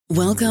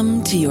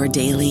Welcome to your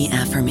daily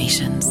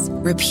affirmations.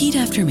 Repeat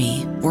after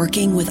me.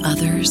 Working with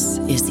others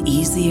is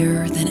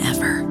easier than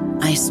ever.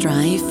 I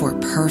strive for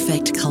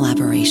perfect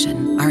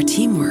collaboration. Our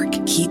teamwork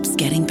keeps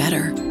getting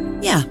better.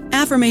 Yeah,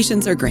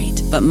 affirmations are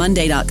great, but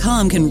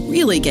Monday.com can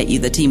really get you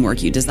the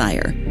teamwork you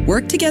desire.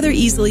 Work together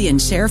easily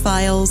and share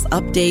files,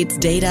 updates,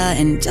 data,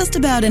 and just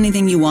about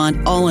anything you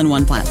want all in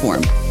one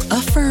platform.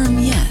 Affirm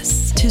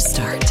yes to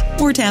start,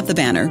 or tap the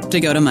banner to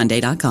go to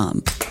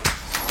Monday.com.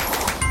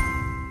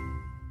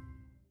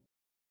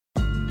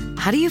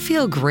 How do you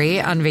feel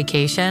great on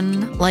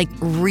vacation? Like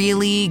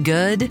really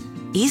good?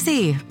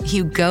 Easy.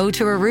 You go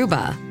to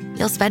Aruba.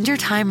 You'll spend your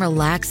time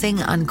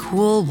relaxing on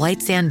cool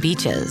white sand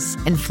beaches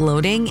and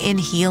floating in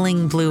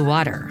healing blue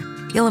water.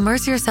 You'll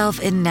immerse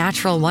yourself in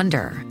natural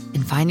wonder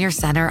and find your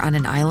center on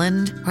an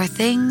island where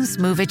things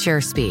move at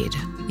your speed.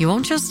 You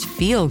won't just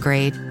feel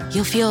great,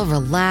 you'll feel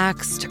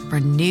relaxed,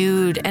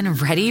 renewed, and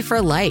ready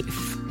for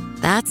life.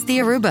 That's the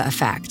Aruba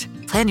effect.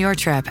 Plan your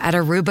trip at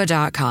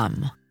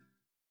Aruba.com.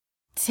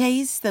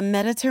 Taste the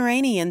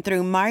Mediterranean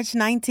through March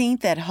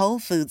 19th at Whole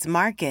Foods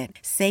Market.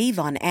 Save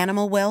on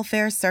animal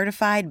welfare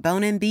certified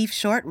bone and beef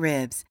short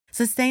ribs,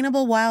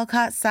 sustainable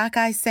wild-caught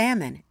sockeye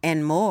salmon,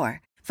 and more.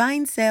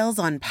 Find sales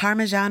on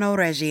Parmigiano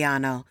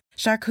Reggiano,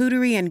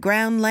 charcuterie and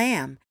ground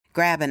lamb.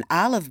 Grab an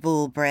olive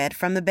boule bread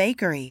from the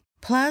bakery.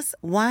 Plus,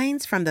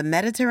 wines from the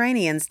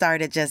Mediterranean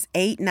start at just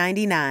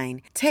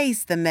 $8.99.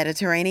 Taste the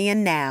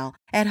Mediterranean now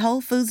at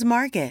Whole Foods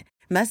Market.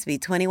 Must be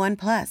 21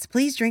 plus.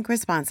 Please drink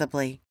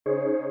responsibly.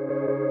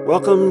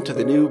 Welcome to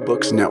the New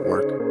Books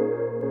Network.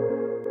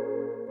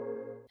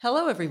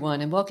 Hello,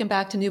 everyone, and welcome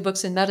back to New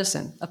Books in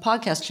Medicine, a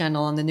podcast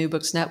channel on the New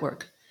Books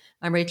Network.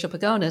 I'm Rachel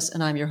Pagonis,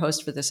 and I'm your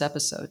host for this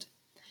episode.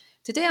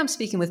 Today, I'm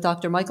speaking with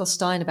Dr. Michael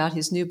Stein about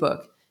his new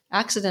book,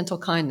 Accidental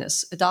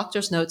Kindness, A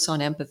Doctor's Notes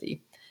on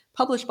Empathy,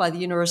 published by the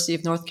University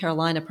of North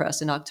Carolina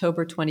Press in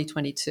October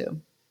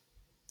 2022.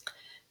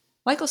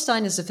 Michael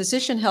Stein is a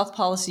physician, health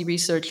policy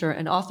researcher,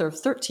 and author of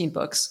 13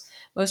 books,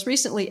 most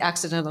recently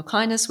Accidental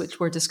Kindness, which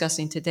we're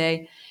discussing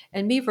today,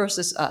 and Me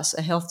versus Us,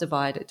 A Health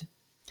Divided.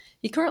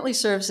 He currently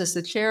serves as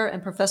the chair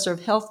and professor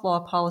of health law,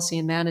 policy,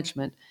 and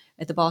management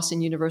at the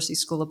Boston University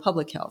School of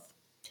Public Health.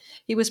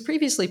 He was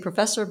previously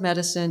professor of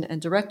medicine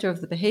and director of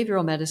the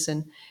behavioral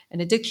medicine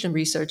and addiction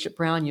research at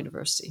Brown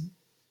University.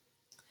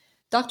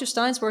 Dr.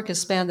 Stein's work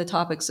has spanned the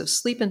topics of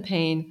sleep and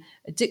pain,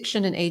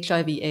 addiction and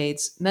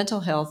HIV/AIDS, mental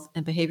health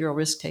and behavioral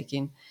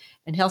risk-taking,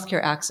 and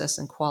healthcare access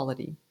and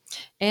quality.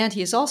 And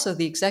he is also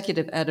the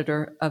executive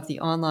editor of the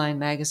online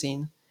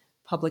magazine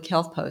Public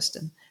Health Post.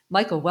 And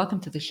Michael, welcome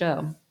to the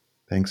show.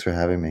 Thanks for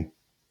having me.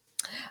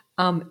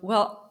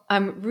 Well,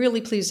 I'm really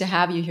pleased to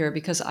have you here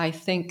because I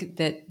think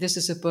that this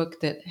is a book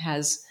that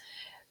has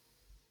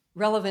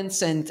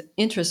relevance and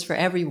interest for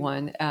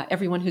everyone.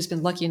 Everyone who's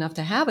been lucky enough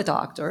to have a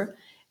doctor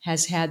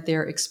has had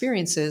their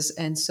experiences.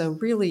 And so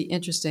really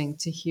interesting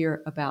to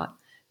hear about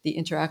the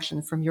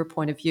interaction from your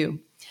point of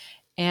view.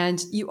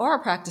 And you are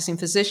a practicing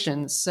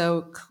physician,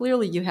 so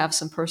clearly you have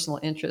some personal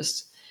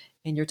interest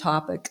in your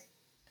topic.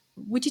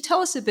 Would you tell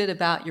us a bit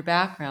about your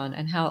background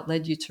and how it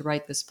led you to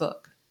write this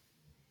book?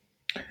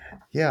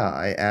 Yeah,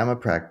 I am a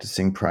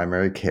practicing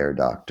primary care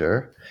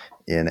doctor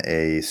in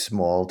a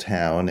small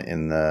town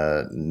in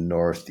the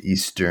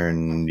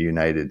northeastern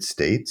United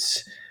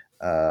States.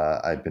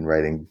 I've been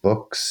writing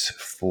books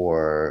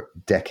for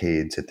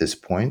decades at this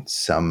point,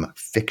 some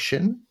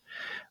fiction.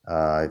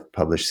 I've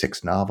published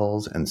 6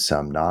 novels and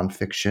some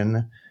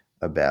nonfiction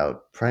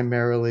about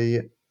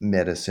primarily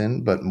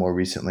medicine, but more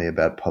recently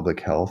about public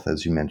health.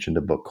 As you mentioned,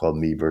 a book called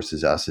Me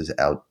versus Us is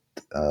out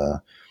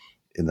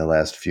in the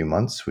last few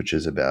months, which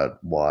is about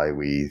why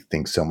we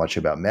think so much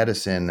about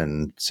medicine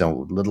and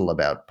so little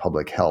about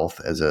public health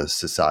as a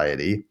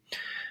society.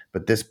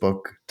 But this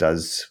book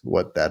does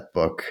what that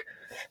book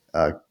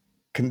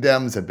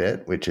condemns a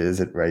bit, which is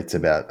I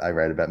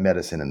write about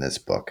medicine in this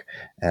book,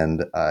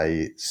 and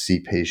I see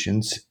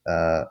patients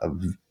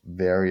of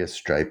various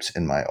stripes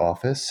in my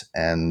office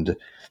and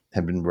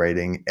have been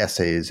writing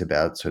essays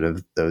about sort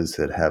of those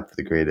that have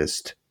the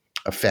greatest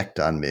effect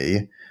on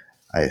me,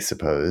 I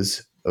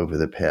suppose, over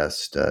the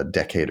past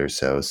decade or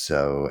so.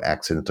 So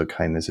Accidental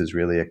Kindness is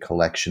really a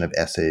collection of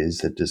essays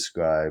that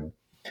describe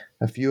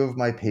a few of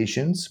my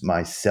patients,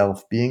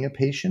 myself being a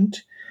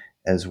patient,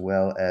 as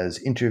well as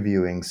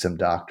interviewing some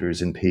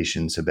doctors and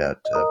patients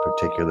about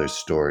particular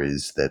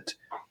stories that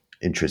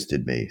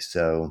interested me.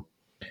 So,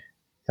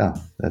 yeah,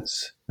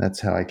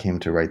 that's how I came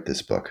to write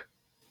this book.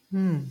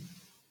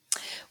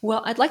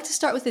 Well, I'd like to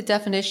start with a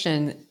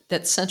definition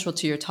that's central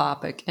to your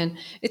topic. And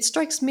it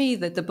strikes me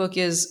that the book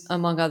is,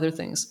 among other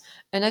things,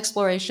 an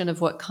exploration of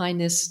what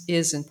kindness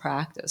is in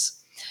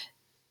practice.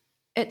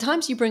 At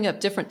times you bring up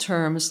different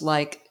terms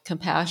like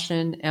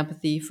compassion,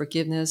 empathy,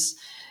 forgiveness,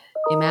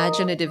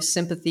 imaginative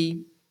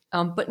sympathy,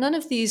 but none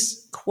of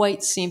these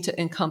quite seem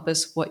to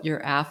encompass what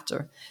you're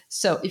after.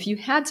 So if you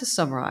had to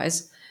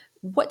summarize,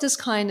 what does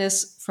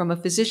kindness from a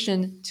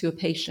physician to a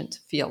patient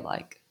feel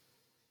like?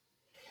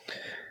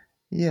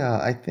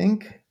 Yeah, I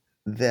think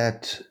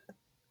that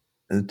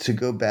to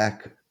go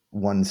back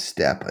one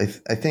step,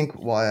 I think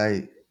why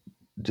I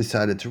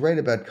decided to write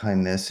about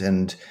kindness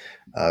and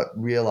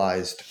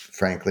realized,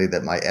 frankly,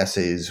 that my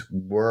essays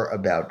were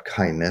about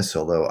kindness,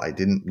 although I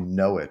didn't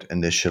know it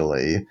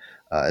initially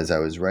as I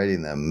was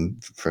writing them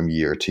from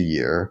year to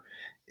year,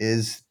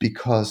 is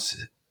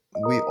because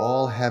we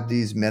all have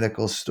these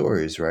medical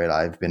stories, right?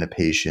 I've been a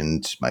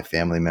patient, my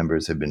family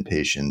members have been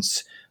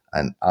patients,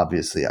 and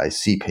obviously I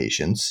see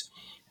patients.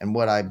 And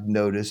what I've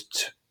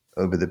noticed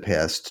over the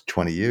past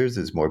 20 years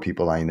as more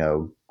people I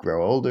know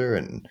grow older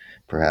and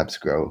perhaps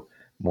grow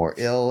more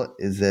ill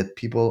is that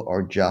people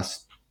are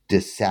just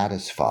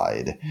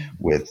dissatisfied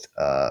with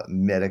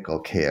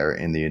medical care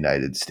in the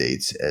United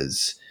States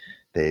as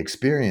they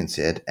experience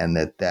it, and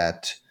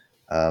that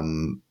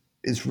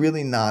is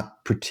really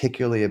not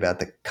particularly about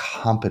the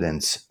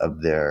competence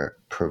of their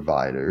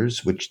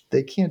providers, which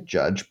they can't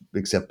judge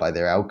except by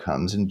their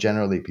outcomes. And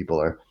generally, people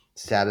are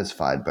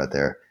satisfied by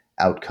their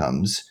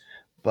outcomes,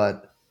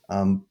 but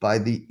by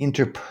the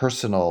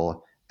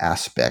interpersonal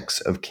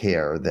aspects of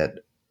care that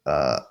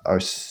are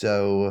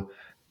so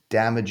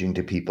damaging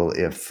to people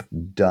if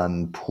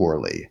done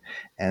poorly.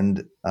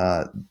 And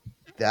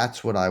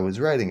that's what I was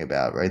writing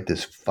about, right?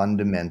 This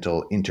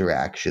fundamental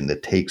interaction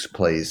that takes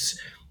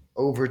place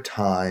over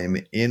time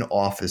in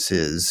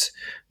offices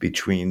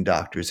between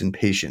doctors and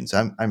patients.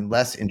 I'm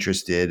less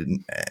interested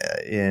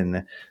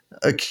in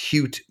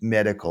acute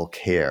medical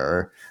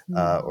care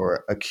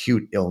or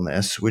acute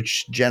illness,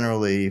 which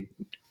generally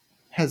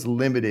has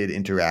limited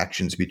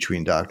interactions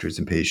between doctors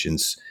and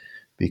patients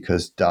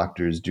because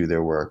doctors do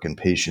their work and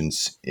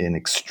patients in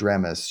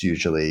extremis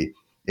usually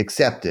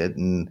accept it.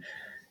 And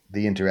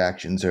the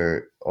interactions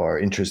are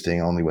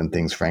interesting only when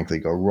things frankly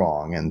go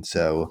wrong. And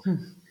so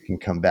we can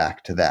come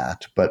back to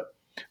that. But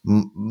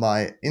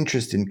my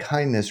interest in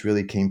kindness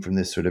really came from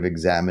this sort of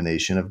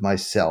examination of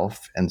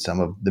myself and some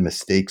of the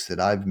mistakes that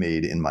I've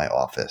made in my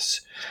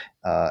office,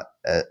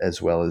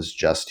 as well as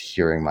just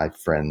hearing my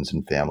friends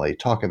and family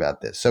talk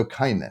about this. So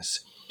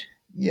kindness.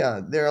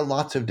 Yeah, there are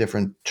lots of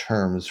different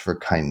terms for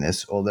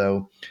kindness,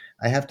 although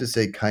I have to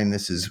say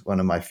kindness is one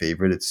of my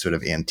favorite. It's sort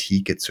of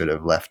antique. It's sort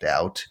of left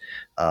out.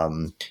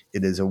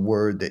 It is a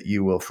word that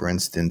you will, for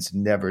instance,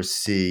 never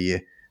see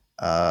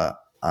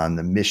on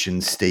the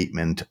mission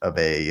statement of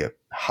a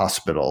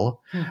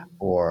hospital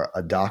or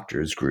a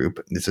doctor's group.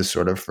 It's a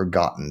sort of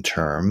forgotten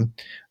term.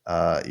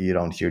 You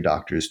don't hear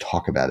doctors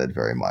talk about it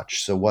very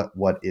much. So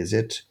what is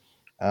it?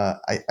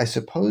 I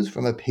suppose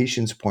from a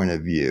patient's point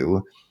of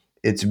view,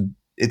 it's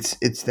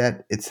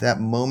that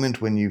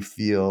moment when you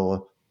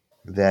feel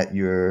that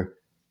you're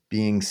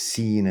being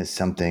seen as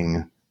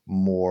something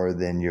more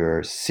than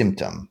your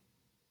symptom,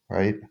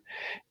 right?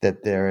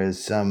 That there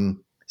is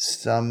some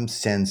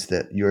sense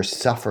that your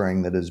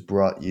suffering that has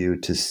brought you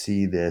to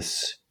see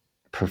this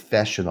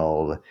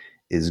professional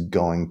is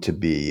going to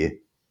be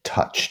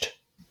touched.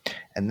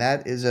 And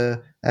that's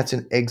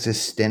an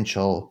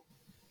existential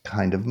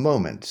kind of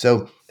moment.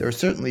 So there are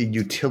certainly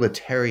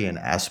utilitarian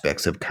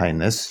aspects of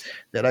kindness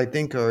that I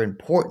think are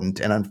important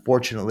and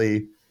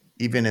unfortunately,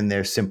 even in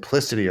their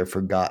simplicity, are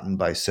forgotten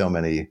by so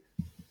many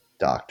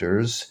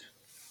doctors.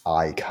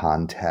 Eye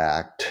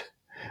contact,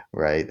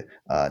 right?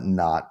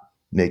 Not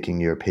making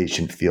your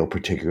patient feel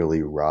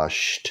particularly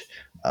rushed,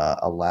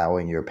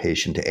 allowing your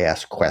patient to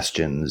ask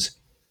questions.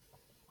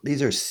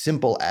 These are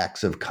simple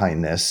acts of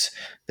kindness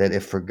that,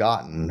 if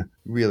forgotten,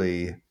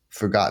 really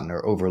forgotten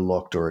or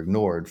overlooked or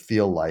ignored,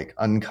 feel like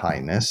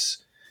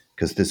unkindness,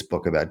 because this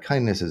book about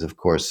kindness is, of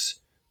course,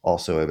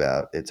 also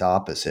about its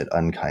opposite,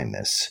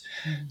 unkindness.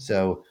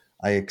 So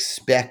I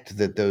expect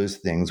that those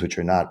things which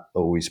are not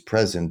always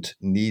present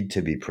need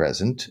to be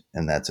present,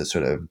 and that's a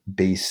sort of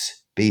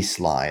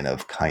baseline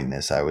of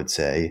kindness, I would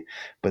say.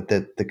 But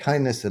that the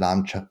kindness that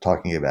I'm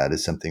talking about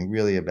is something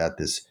really about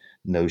this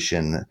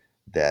notion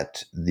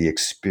that the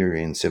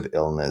experience of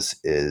illness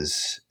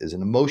is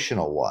an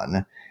emotional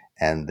one,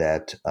 and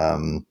that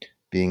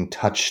being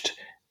touched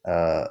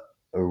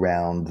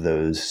around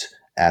those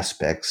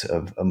aspects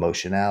of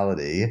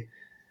emotionality,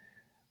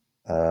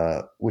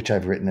 which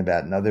I've written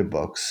about in other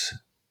books,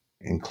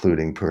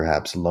 including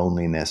perhaps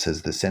loneliness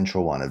as the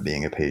central one of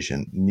being a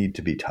patient, need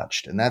to be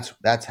touched. And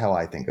that's how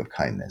I think of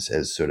kindness,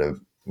 as sort of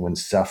when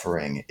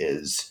suffering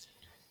is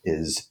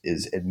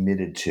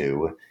admitted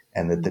to,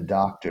 and that the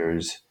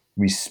doctor's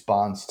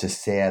response to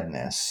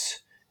sadness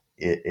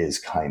is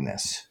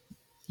kindness.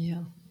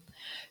 Yeah.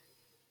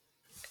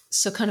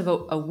 So kind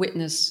of a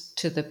witness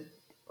to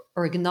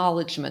or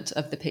acknowledgement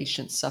of the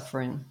patient's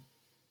suffering.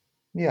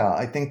 Yeah,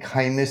 I think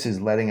kindness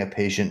is letting a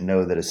patient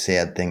know that a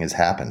sad thing has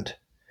happened,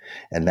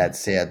 and that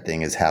sad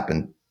thing has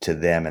happened to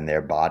them and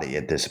their body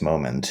at this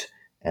moment.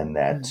 And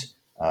that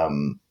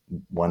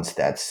once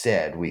that's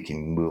said, we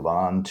can move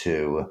on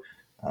to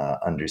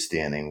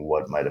understanding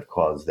what might have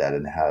caused that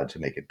and how to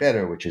make it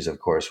better, which is, of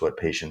course, what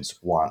patients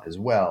want as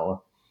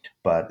well.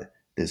 But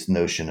this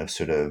notion of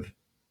sort of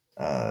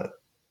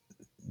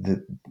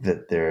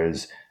that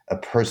there's a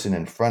person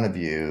in front of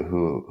you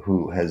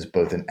who has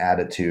both an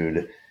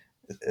attitude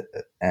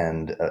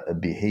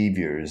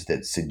behaviors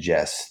that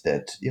suggest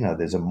that,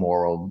 there's a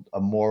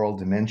moral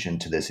dimension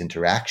to this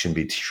interaction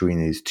between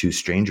these two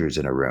strangers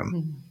in a room.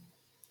 Mm-hmm.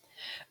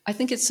 I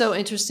think it's so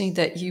interesting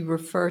that you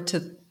refer to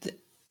the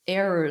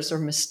errors or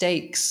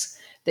mistakes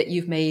that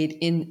you've made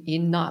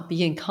in not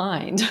being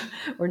kind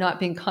or not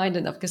being kind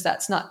enough, because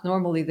that's not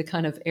normally the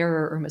kind of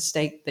error or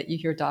mistake that you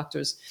hear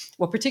doctors,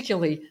 well,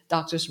 particularly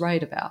doctors,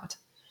 write about.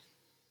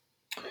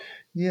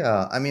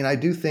 Yeah, I mean, I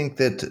do think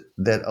that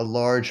a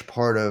large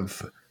part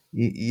of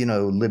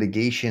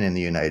litigation in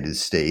the United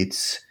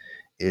States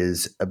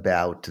is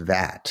about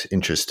that.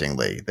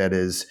 Interestingly, that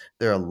is,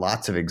 there are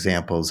lots of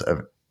examples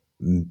of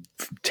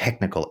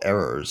technical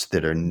errors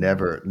that are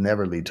never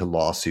lead to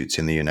lawsuits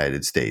in the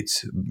United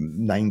States.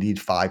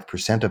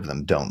 95% of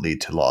them don't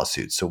lead to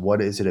lawsuits. So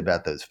what is it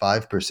about those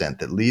 5%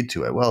 that lead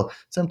to it? Well,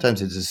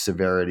 sometimes it's the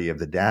severity of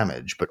the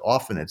damage, but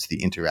often it's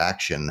the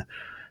interaction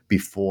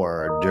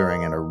before,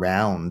 during, and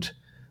around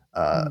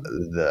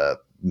the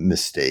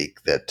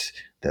mistake that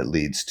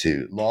leads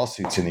to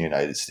lawsuits in the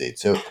United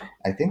States. So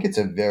I think it's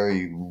a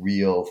very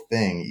real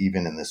thing,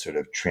 even in this sort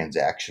of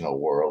transactional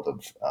world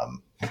of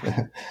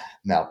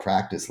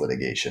malpractice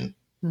litigation.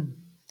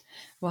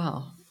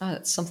 Wow,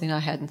 that's something I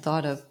hadn't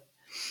thought of.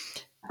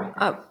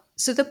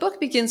 So the book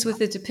begins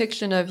with a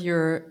depiction of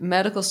your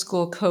medical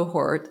school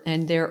cohort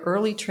and their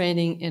early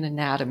training in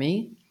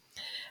anatomy.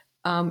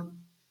 And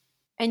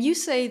you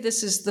say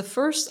this is the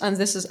first, and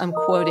I'm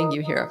quoting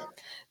you here,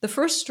 the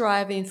first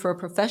striving for a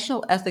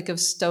professional ethic of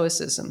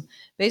stoicism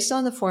based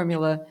on the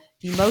formula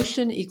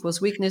emotion equals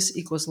weakness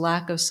equals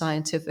lack of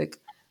scientific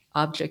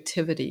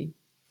objectivity.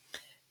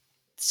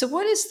 So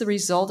what is the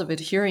result of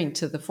adhering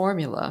to the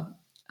formula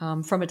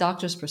from a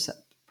doctor's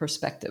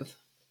perspective?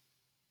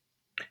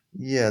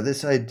 Yeah,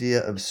 this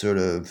idea of sort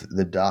of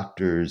the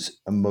doctor's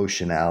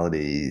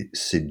emotionality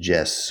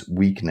suggests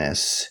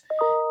weakness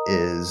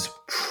is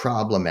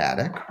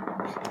problematic,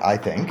 I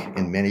think,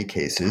 in many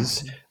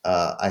cases.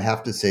 I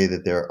have to say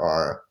that there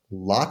are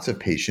lots of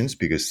patients,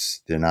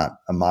 because they're not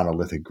a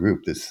monolithic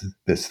group,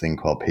 this thing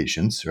called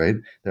patients, right?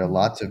 There are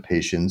lots of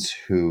patients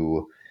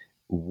who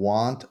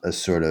want a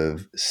sort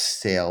of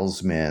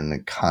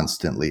salesman,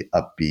 constantly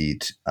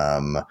upbeat,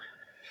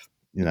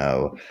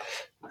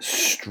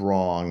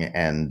 strong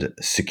and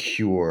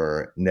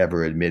secure,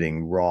 never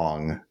admitting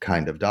wrong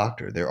kind of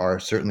doctor. There are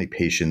certainly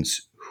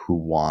patients who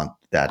want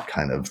that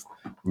kind of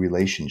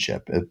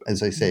relationship,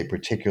 as I say,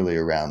 particularly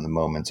around the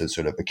moments of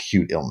sort of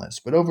acute illness.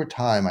 But over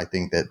time, I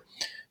think that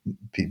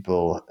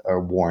people are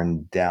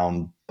worn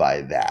down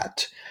by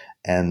that.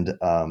 And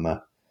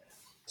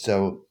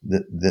so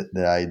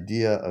the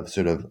idea of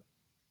sort of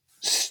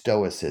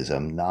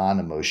stoicism,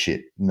 non-emotional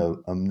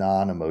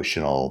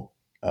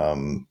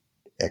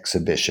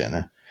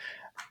exhibition,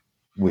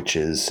 which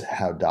is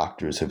how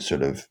doctors have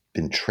sort of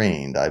been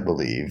trained, I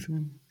believe,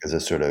 as a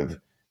sort of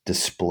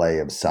display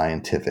of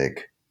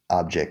scientific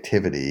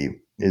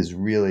objectivity, is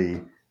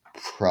really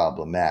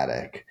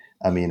problematic.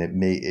 I mean,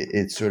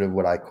 it's sort of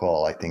what I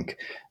call, I think,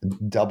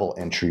 double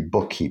entry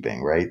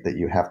bookkeeping, right? That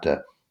you have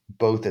to,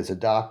 both as a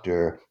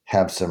doctor,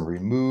 have some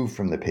removed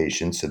from the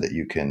patient so that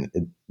you can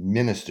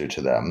administer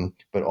to them,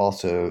 but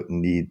also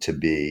need to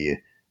be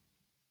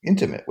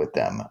intimate with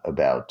them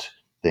about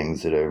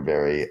things that are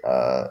very,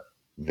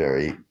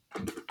 very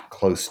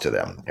close to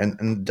them.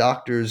 And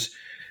doctors,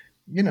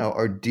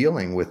 are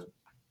dealing with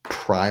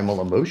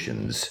primal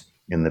emotions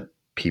in the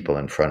people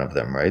in front of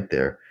them, right?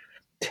 Their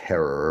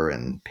terror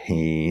and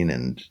pain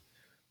and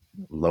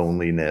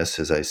loneliness,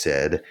 as I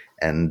said.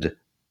 And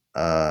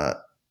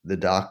the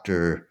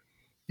doctor,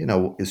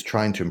 is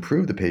trying to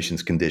improve the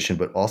patient's condition,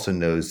 but also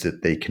knows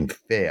that they can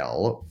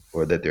fail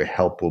or that their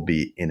help will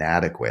be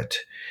inadequate.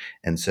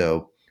 And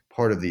so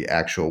part of the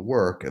actual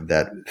work of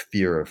that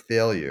fear of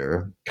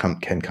failure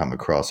can come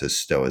across as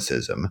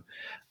stoicism.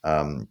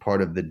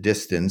 Part of the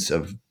distance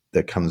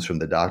that comes from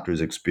the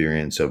doctor's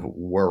experience of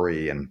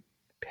worry and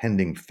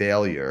pending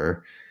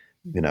failure,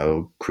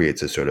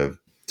 creates a sort of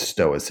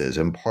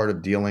stoicism. Part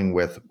of dealing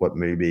with what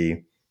may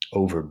be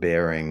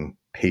overbearing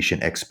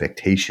patient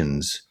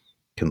expectations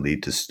can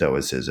lead to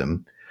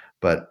stoicism.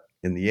 But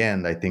in the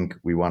end, I think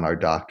we want our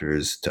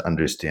doctors to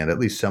understand at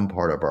least some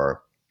part of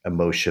our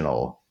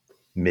emotional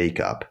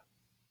makeup.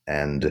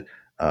 And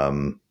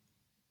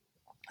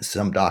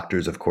some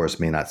doctors, of course,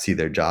 may not see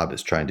their job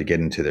as trying to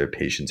get into their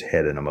patient's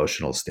head and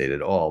emotional state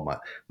at all.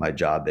 My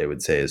job, they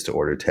would say, is to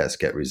order tests,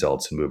 get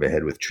results, and move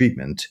ahead with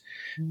treatment,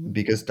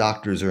 because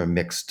doctors are a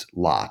mixed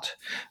lot.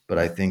 But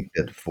I think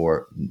that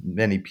for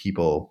many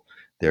people,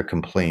 their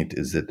complaint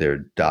is that their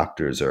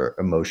doctors are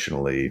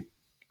emotionally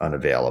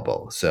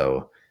unavailable.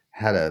 So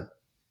how to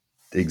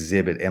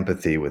exhibit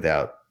empathy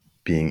without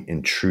being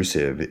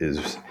intrusive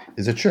is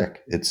a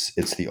trick.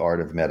 It's the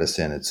art of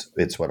medicine. It's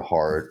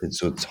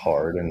what's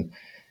hard,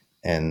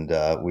 and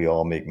we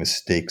all make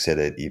mistakes at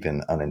it,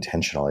 even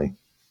unintentionally.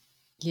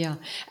 Yeah.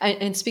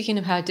 And speaking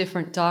of how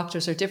different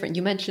doctors are different,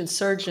 you mentioned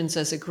surgeons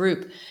as a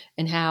group,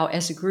 and how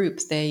as a group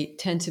they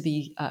tend to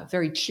be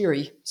very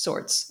cheery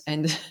sorts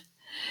and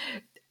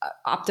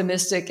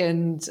optimistic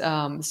and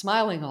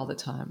smiling all the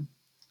time.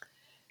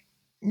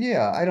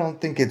 Yeah, I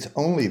don't think it's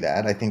only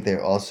that. I think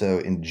they're also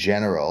in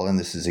general, and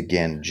this is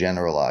again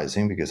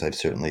generalizing because I've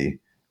certainly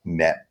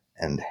met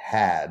and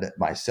had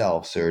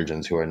myself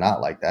surgeons who are not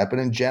like that, but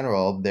in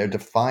general, they're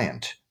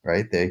defiant,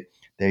 right?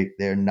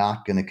 They're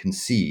not going to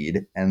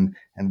concede, and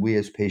we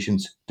as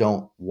patients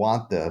don't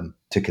want them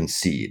to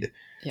concede,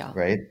 Yeah.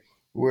 right?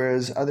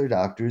 Whereas other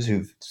doctors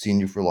who've seen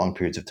you for long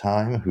periods of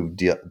time, who've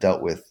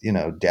dealt with,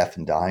 death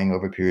and dying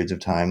over periods of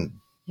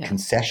time, Yeah.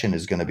 concession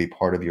is going to be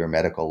part of your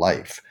medical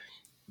life.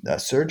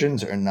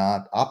 Surgeons are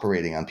not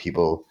operating on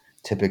people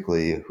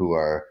typically who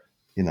are,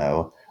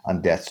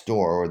 on death's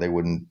door, or they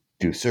wouldn't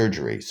do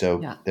surgery. So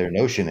Yeah. their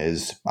notion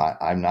is,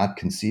 I'm not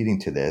conceding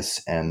to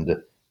this,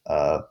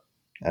 uh,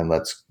 and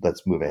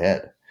let's move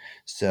ahead.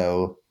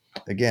 So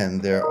again,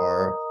 there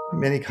are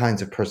many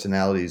kinds of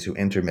personalities who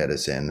enter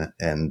medicine,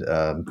 and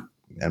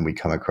we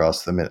come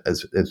across them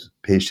as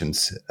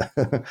patients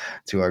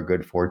to our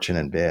good fortune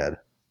and bad.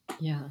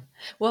 Yeah.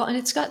 Well, and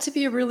it's got to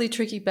be a really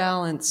tricky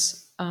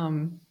balance,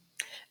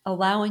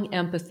 allowing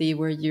empathy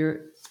where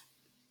you're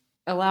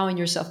allowing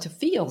yourself to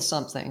feel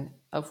something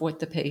of what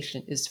the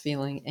patient is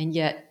feeling, and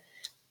yet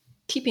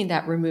keeping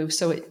that removed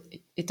so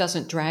it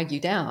doesn't drag you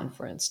down,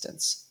 for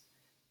instance,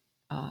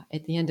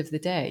 at the end of the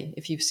day,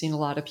 if you've seen a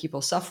lot of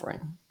people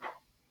suffering.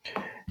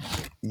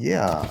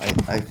 Yeah,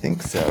 I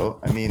think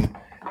so. I mean,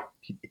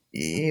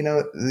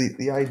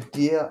 the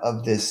idea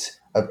of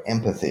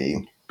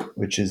empathy,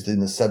 which is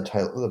in the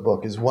subtitle of the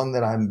book, is one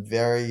that I'm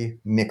very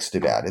mixed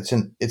about. It's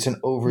an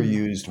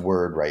overused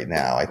word right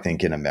now, I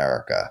think, in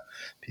America.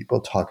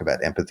 People talk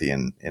about empathy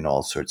in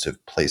all sorts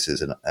of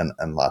places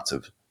and lots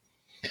of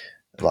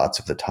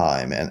the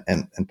time.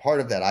 And part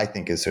of that, I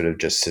think, is sort of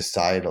just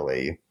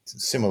societally,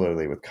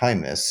 similarly with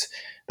kindness,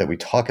 that we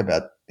talk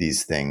about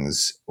these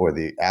things or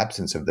the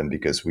absence of them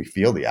because we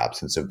feel the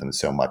absence of them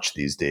so much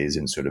these days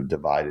in sort of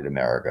divided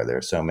America. There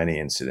are so many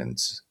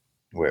incidents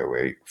where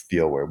we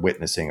feel we're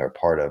witnessing or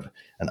part of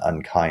an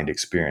unkind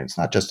experience,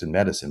 not just in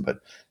medicine, but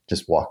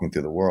just walking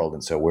through the world.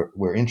 And so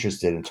we're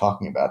interested in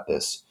talking about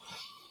this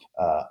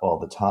all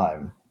the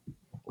time.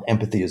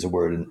 Empathy is a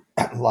word in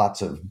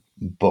lots of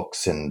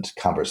books and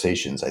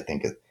conversations, I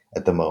think,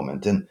 at the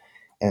moment. And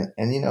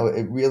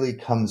it really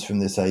comes from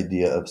this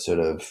idea of sort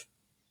of,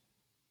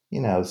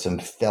 some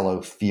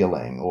fellow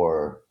feeling,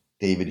 or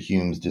David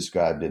Hume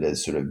described it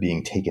as sort of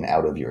being taken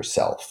out of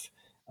yourself.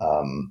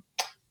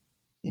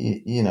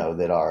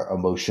 That our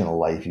emotional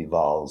life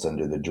evolves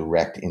under the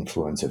direct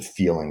influence of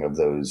feeling of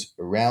those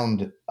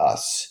around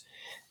us.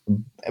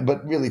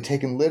 But really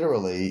taken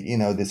literally,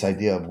 this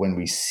idea of when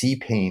we see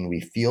pain,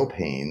 we feel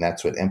pain.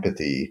 That's what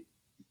empathy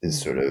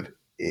is sort of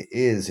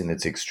is in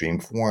its extreme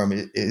form.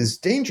 It is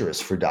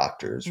dangerous for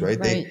doctors, right?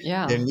 Right.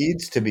 Yeah. There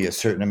needs to be a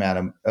certain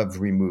amount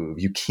of remove.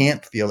 You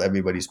can't feel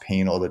everybody's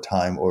pain all the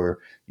time, or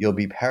you'll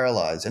be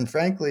paralyzed. And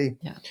frankly,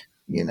 Yeah.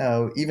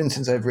 Even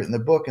since I've written the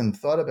book and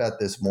thought about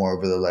this more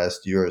over the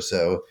last year or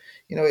so,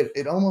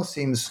 it almost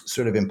seems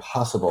sort of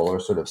impossible or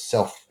sort of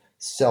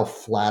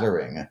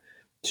self-flattering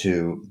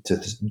to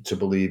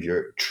believe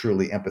you're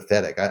truly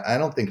empathetic. I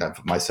don't think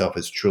of myself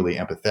as truly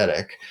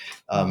empathetic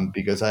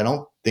because I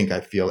don't think I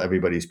feel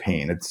everybody's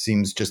pain. It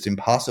seems just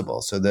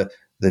impossible. So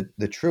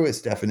the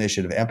truest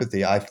definition of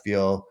empathy, I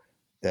feel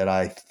that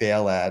I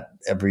fail at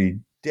every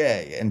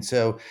day. And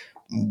so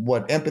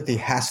what empathy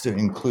has to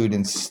include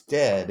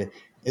instead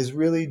is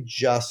really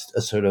just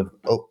a sort of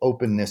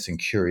openness and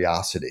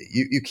curiosity.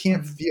 You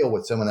can't feel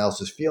what someone else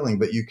is feeling,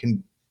 but you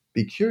can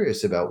be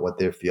curious about what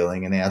they're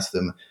feeling and ask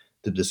them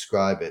to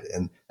describe it.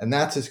 And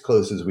that's as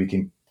close as we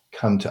can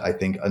come to, I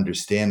think,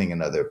 understanding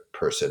another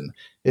person.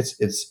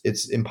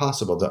 It's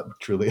impossible to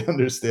truly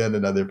understand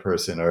another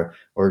person or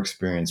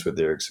experience what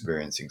they're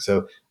experiencing.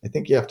 So I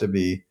think you have to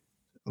be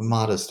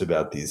modest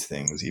about these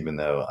things, even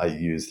though I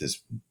use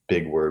this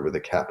big word with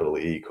a capital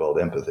E called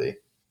empathy.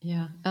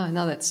 Yeah.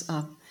 No, that's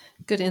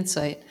good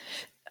insight.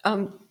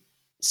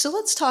 So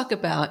let's talk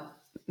about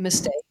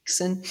mistakes.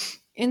 And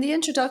in the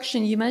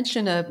introduction, you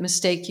mentioned a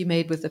mistake you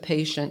made with a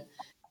patient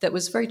that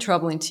was very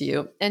troubling to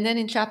you. And then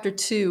in chapter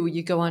 2,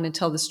 you go on and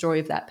tell the story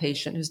of that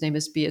patient, whose name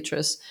is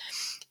Beatrice,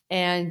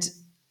 and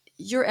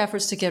your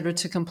efforts to get her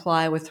to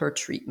comply with her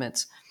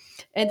treatment.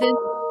 And then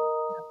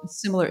a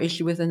similar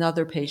issue with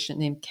another patient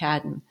named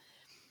Cadden.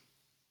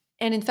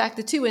 And in fact,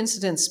 the two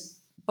incidents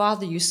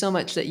bother you so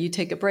much that you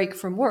take a break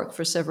from work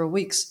for several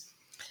weeks.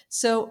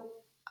 So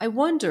I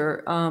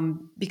wonder,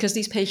 because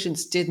these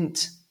patients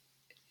didn't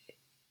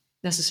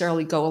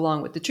necessarily go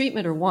along with the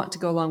treatment or want to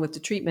go along with the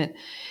treatment,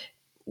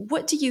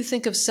 what do you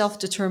think of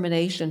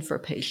self-determination for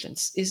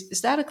patients?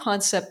 Is that a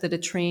concept that a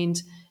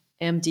trained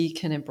MD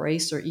can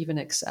embrace or even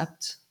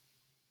accept?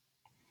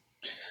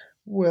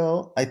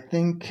 Well, I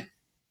think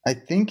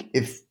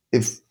if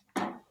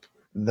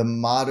the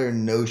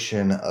modern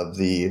notion of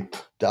the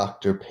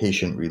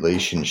doctor-patient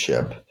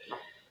relationship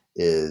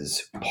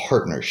is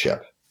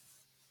partnership,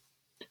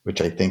 which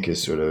I think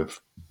is sort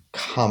of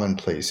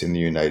commonplace in the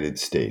United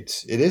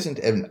States. It isn't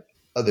in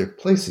other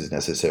places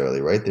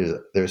necessarily, right?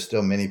 There's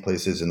still many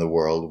places in the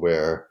world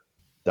where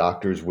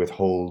doctors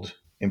withhold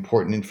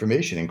important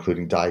information,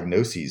 including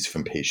diagnoses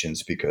from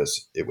patients,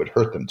 because it would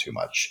hurt them too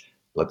much.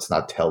 Let's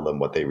not tell them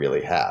what they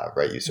really have,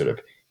 right? You sort of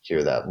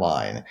hear that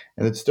line.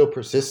 And it still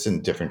persists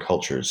in different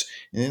cultures.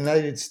 In the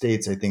United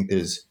States, I think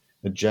there's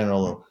a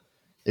general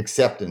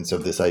acceptance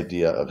of this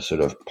idea of sort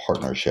of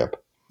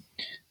partnership.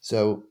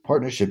 So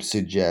partnership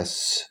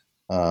suggests,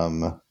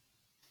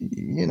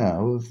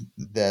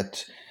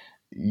 that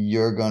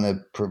you're going to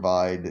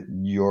provide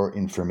your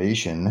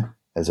information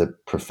as a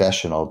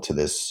professional to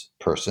this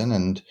person,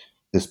 and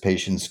this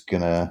patient's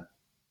going to,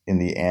 in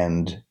the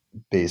end,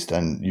 based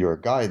on your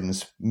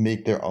guidance,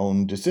 make their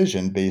own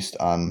decision based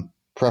on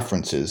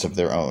preferences of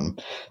their own.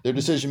 Their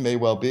decision may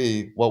well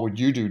be, what would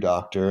you do,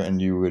 doctor?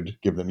 And you would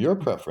give them your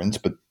preference,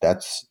 but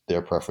that's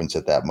their preference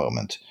at that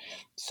moment.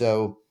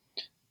 So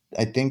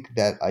I think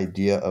that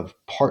idea of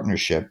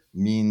partnership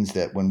means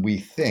that when we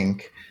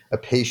think a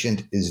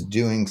patient is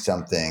doing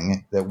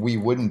something that we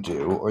wouldn't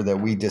do, or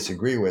that we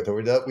disagree with,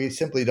 or that we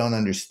simply don't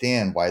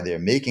understand why they're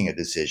making a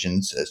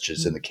decision, such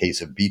as in the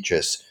case of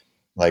Beatrice,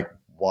 like,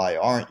 why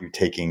aren't you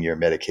taking your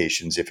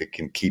medications if it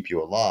can keep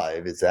you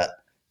alive? Is that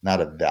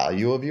not a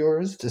value of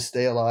yours to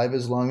stay alive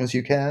as long as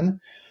you can?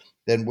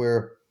 Then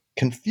we're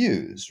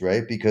confused,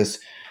 right? Because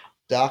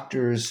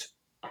doctors,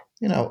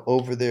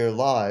 over their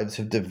lives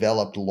have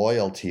developed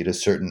loyalty to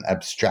certain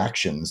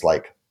abstractions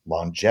like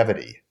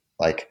longevity.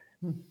 Like,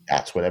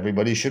 that's what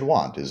everybody should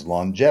want, is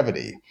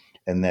longevity.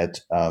 And that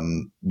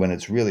when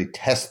it's really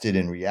tested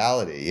in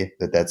reality,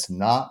 that's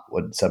not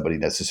what somebody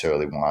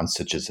necessarily wants,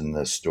 such as in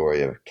the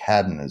story of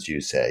Cadden, as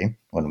you say,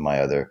 one of my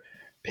other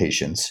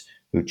patients,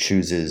 who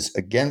chooses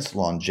against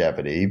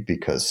longevity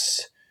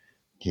because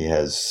he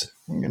has,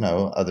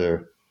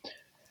 other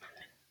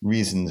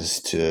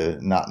reasons to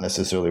not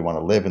necessarily want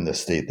to live in the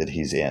state that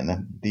he's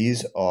in.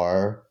 These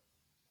are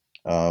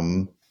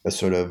a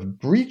sort of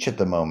breach at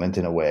the moment,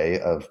 in a way,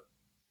 of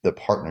the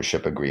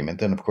partnership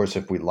agreement. And of course,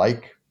 if we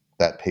like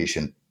that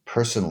patient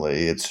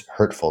personally, it's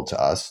hurtful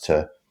to us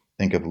to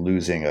think of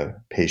losing a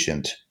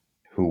patient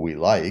who we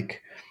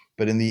like.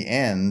 But in the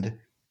end,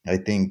 I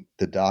think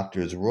the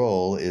doctor's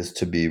role is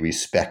to be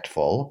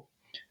respectful,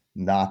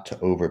 not to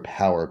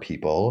overpower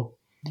people,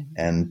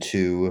 and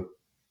to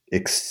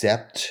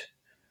accept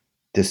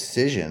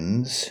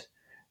decisions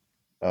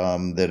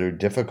that are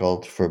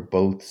difficult for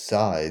both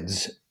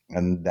sides.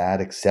 And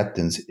that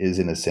acceptance is,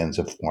 in a sense,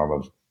 a form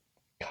of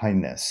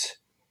kindness.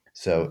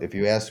 So if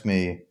you ask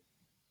me,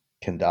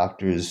 can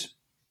doctors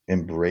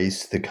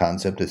embrace the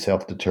concept of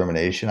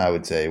self-determination? I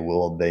would say,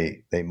 well,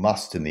 they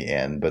must in the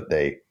end, but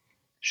they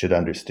should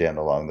understand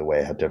along the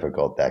way how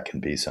difficult that can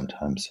be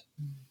sometimes.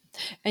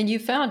 And you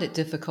found it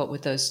difficult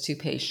with those two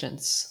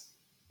patients.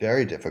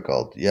 Very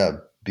difficult. Yeah.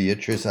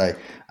 Beatrice, I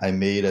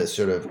made a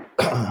sort of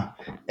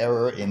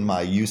error in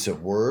my use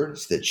of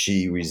words that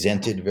she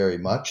resented very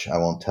much. I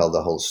won't tell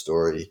the whole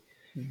story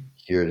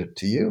here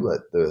to you.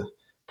 Let the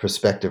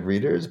prospective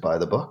readers buy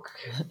the book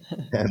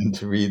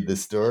and read the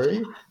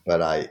story.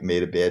 But I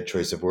made a bad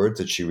choice of words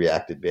that she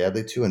reacted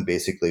badly to, and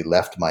basically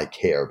left my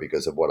care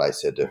because of what I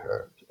said to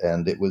her.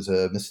 And it was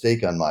a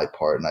mistake on my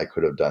part, and I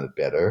could have done it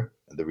better.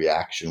 The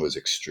reaction was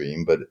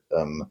extreme, but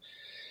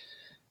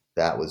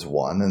that was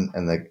one.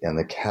 And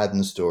the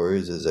Cadden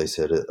stories, as I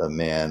said, a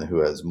man who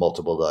has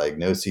multiple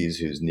diagnoses,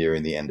 who's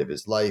nearing the end of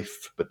his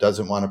life, but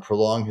doesn't want to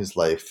prolong his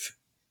life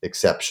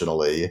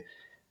exceptionally,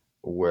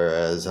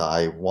 whereas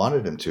I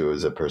wanted him to,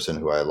 as a person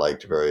who I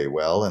liked very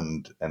well,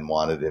 and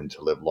wanted him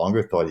to live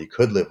longer, thought he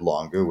could live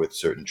longer with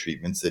certain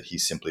treatments that he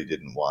simply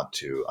didn't want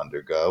to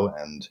undergo.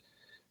 And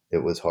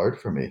it was hard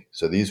for me.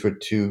 So these were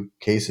two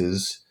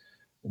cases.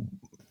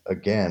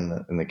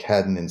 Again, in the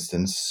Cadden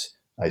instance,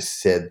 I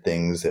said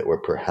things that were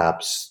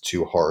perhaps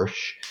too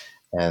harsh,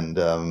 and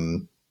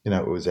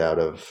it was out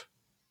of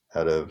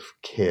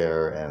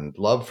care and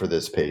love for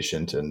this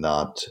patient, and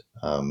not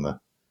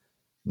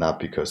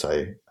because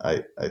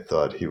I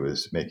thought he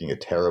was making a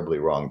terribly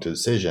wrong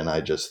decision. I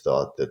just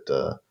thought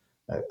that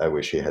I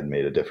wish he had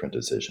made a different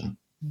decision.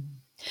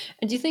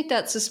 And do you think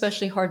that's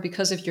especially hard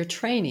because of your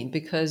training?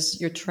 Because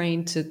you're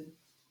trained to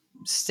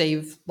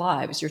save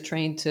lives, you're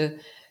trained to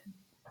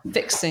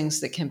fix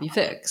things that can be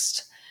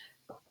fixed.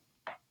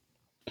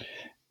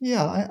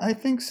 Yeah, I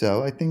think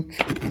so. I think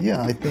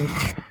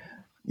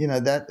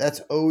that's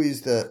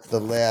always the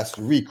last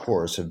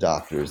recourse of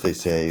doctors. They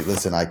say,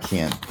 "Listen, I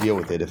can't deal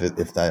with it.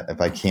 If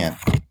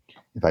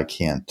I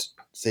can't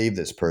save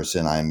this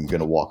person, I'm going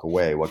to walk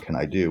away. What can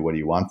I do? What do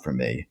you want from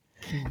me?"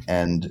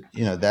 And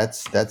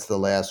that's the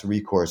last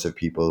recourse of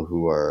people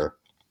who are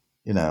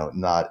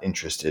not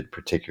interested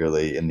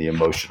particularly in the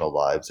emotional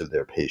lives of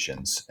their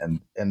patients,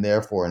 and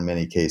therefore in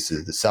many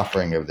cases the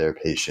suffering of their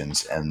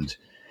patients, and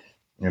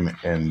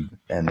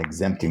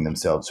exempting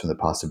themselves from the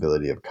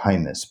possibility of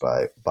kindness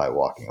by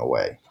walking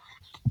away.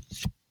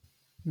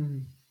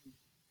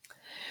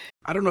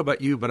 I don't know about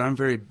you, but I'm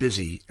very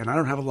busy and I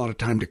don't have a lot of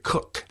time to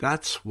cook.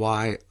 That's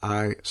why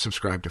I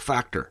subscribe to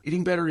Factor.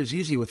 Eating better is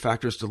easy with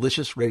Factor's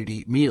delicious,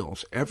 ready-to-eat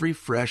meals. Every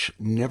fresh,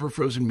 never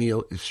frozen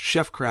meal is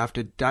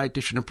chef-crafted,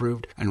 dietitian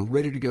approved, and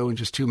ready to go in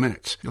just 2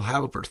 minutes. You'll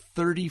have over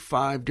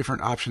 35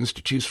 different options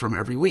to choose from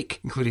every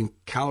week, including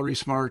Calorie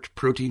Smart,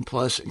 Protein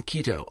Plus, and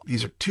Keto.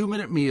 These are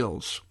 2-minute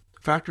meals.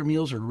 Factor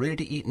meals are ready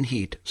to eat and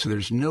heat, so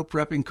there's no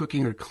prepping,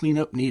 cooking, or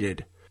cleanup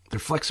needed. They're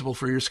flexible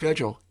for your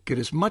schedule. Get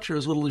as much or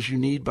as little as you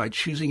need by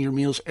choosing your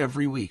meals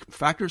every week.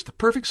 Factor is the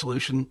perfect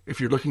solution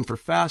if you're looking for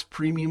fast,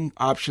 premium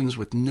options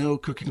with no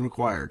cooking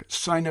required.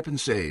 Sign up and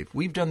save.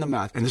 We've done the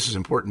math, and this is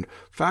important.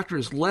 Factor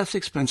is less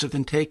expensive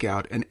than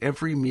takeout, and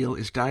every meal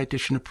is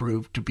dietitian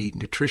approved to be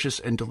nutritious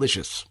and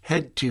delicious.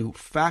 Head to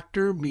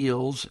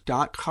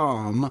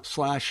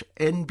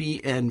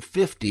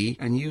factormeals.com/NBN50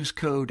 and use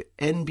code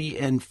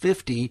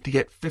NBN50 to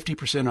get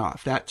 50%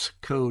 off. That's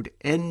code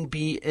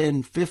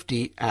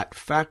NBN50 at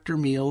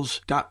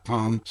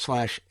factormeals.com/NBN50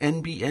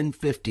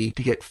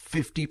 to get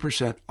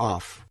 50%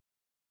 off.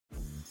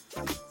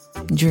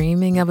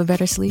 Dreaming of a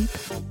better sleep?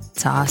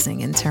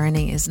 Tossing and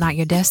turning is not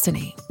your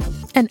destiny.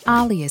 And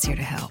Ollie is here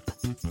to help.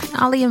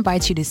 Ollie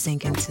invites you to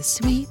sink into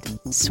sweet,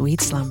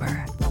 sweet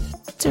slumber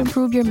to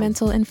improve your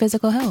mental and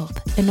physical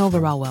health and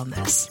overall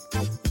wellness.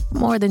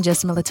 More than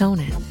just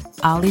melatonin,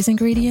 Ollie's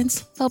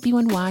ingredients help you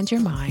unwind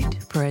your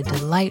mind for a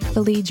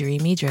delightfully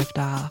dreamy drift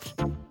off.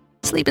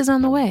 Sleep is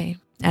on the way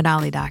at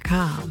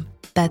Ollie.com.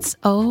 That's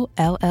OLLY.com.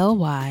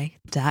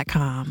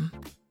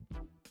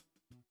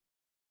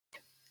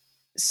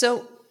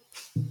 So,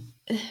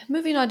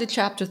 moving on to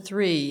chapter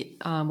 3,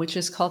 which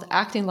is called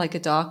Acting Like a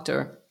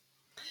Doctor.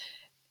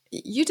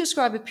 You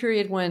describe a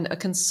period when a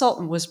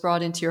consultant was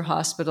brought into your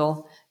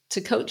hospital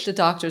to coach the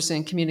doctors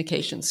in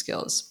communication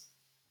skills.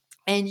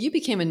 And you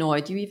became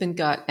annoyed. You even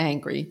got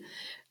angry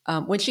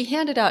when she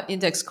handed out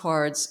index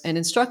cards and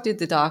instructed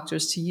the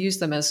doctors to use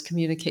them as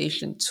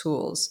communication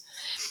tools.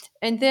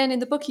 And then in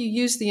the book, you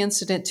use the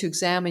incident to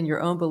examine your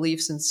own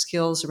beliefs and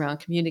skills around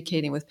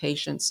communicating with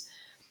patients.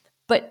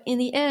 But in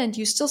the end,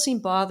 you still seem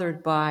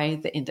bothered by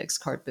the index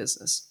card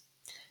business.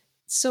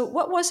 So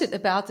what was it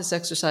about this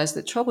exercise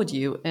that troubled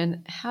you,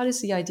 and how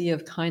does the idea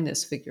of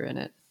kindness figure in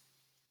it?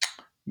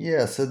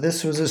 Yeah, so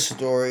this was a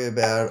story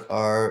about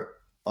our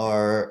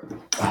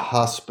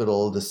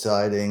hospital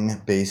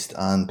deciding based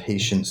on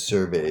patient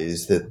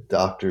surveys that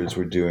doctors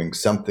were doing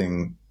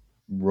something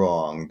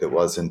wrong that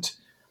wasn't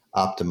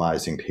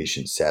optimizing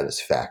patient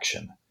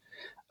satisfaction.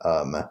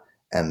 And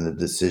the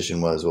decision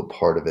was, well,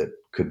 part of it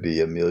could be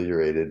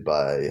ameliorated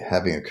by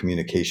having a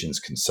communications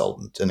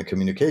consultant. And a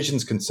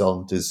communications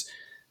consultant is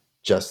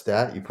just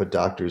that. You put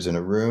doctors in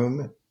a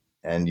room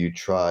and you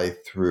try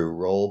through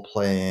role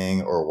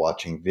playing or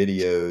watching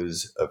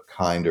videos of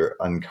kind or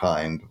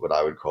unkind, what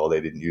I would call,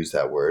 they didn't use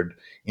that word,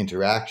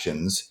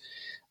 interactions,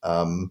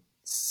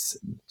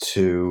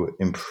 to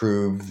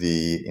improve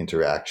the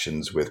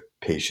interactions with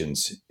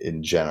patients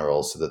in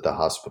general so that the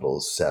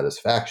hospital's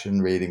satisfaction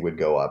rating would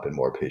go up and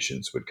more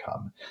patients would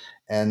come.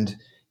 And,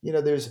 you know,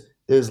 there's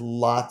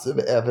lots of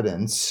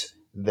evidence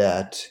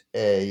that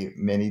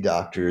many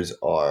doctors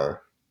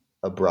are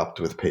abrupt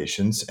with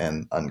patients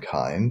and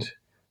unkind.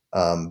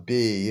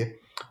 B,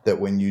 that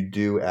when you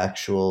do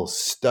actual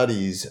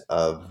studies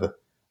of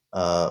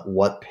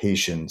what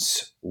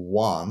patients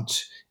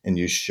want, and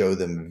you show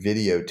them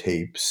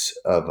videotapes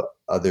of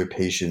other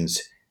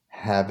patients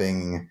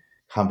having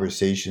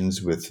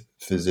conversations with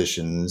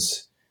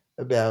physicians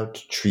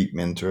about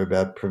treatment or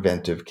about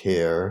preventive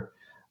care,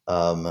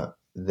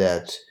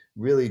 that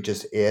really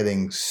just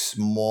adding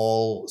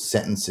small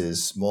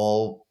sentences,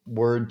 small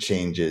word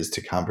changes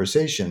to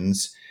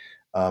conversations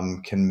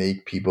can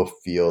make people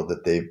feel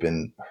that they've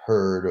been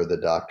heard or the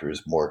doctor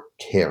is more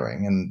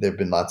caring. And there have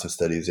been lots of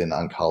studies in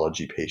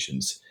oncology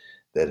patients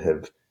that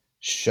have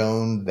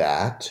shown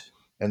that.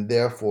 And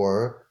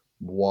therefore,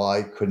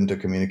 why couldn't a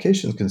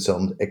communications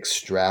consultant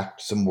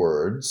extract some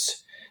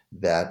words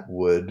that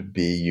would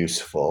be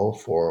useful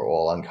for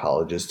all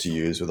oncologists to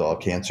use with all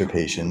cancer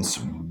patients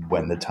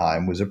when the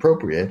time was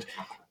appropriate?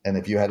 And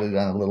if you had it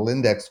on a little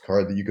index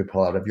card that you could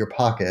pull out of your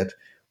pocket,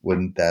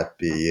 wouldn't that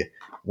be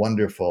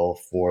wonderful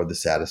for the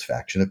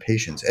satisfaction of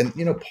patients? And,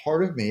 you know,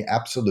 part of me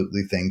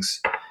absolutely thinks,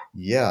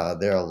 yeah,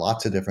 there are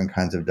lots of different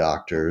kinds of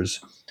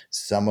doctors.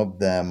 Some of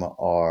them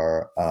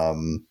are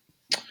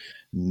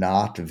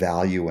not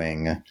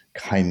valuing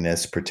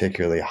kindness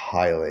particularly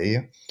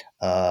highly.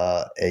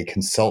 A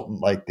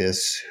consultant like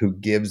this who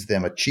gives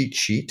them a cheat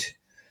sheet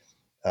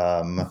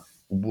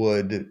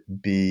would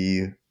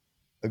be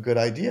a good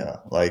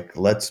idea. Like,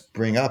 let's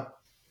bring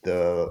up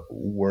the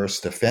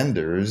worst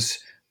offenders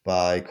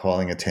by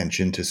calling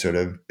attention to sort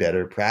of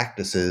better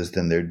practices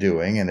than they're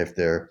doing. And if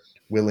they're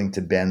willing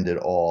to bend at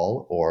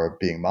all or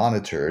being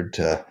monitored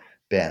to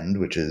bend,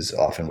 which is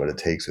often what it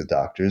takes with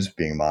doctors,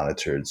 being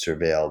monitored,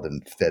 surveilled,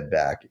 and fed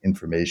back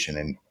information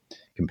in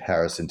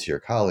comparison to your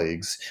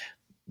colleagues,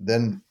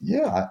 then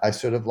yeah, I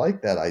sort of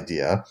like that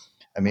idea.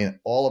 I mean,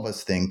 all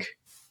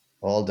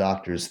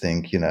doctors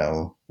think, you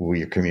know,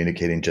 we're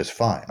communicating just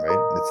fine,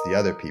 right? It's the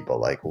other people.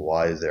 Like,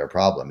 why is there a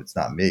problem? It's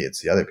not me,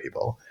 it's the other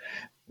people.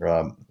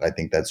 I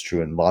think that's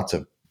true in lots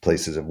of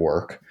places of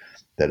work,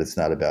 that it's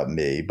not about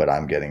me, but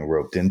I'm getting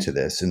roped into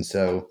this. And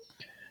so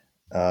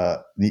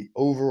the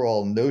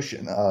overall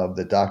notion of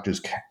the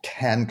doctors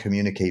can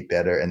communicate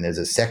better, and there's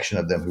a section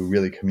of them who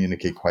really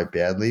communicate quite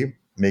badly,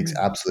 makes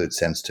absolute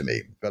sense to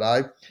me. But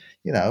I,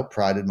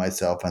 prided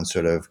myself on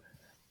sort of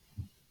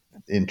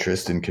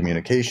interest in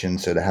communication.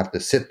 So to have to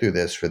sit through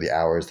this for the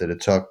hours that it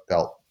took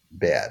felt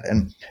bad.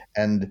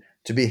 And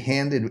to be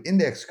handed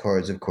index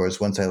cards, of course,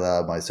 once I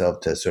allowed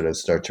myself to sort of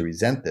start to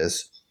resent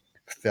this,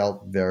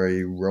 felt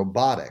very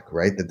robotic,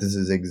 right? That this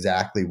is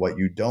exactly what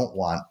you don't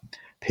want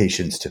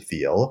patients to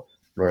feel,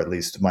 or at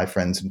least my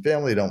friends and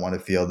family don't want to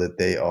feel, that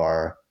they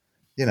are,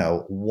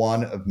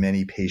 one of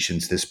many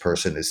patients this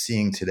person is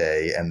seeing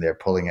today, and they're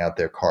pulling out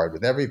their card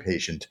with every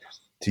patient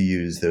to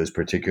use those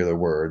particular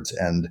words.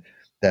 And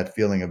that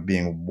feeling of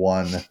being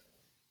one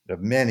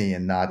of many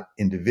and not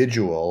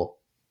individual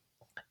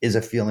is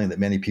a feeling that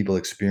many people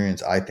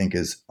experience, I think,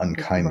 is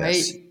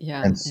unkindness. Right.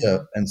 Yeah. And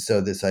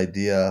so this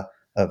idea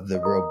of the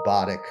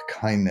robotic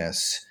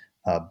kindness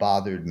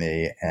bothered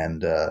me.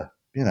 And,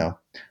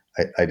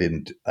 I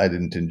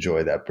didn't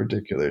enjoy that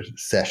particular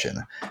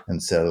session.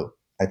 And so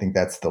I think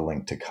that's the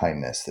link to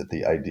kindness, that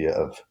the idea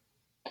of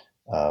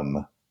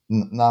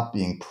not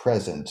being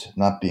present,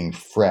 not being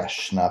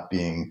fresh, not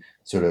being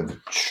sort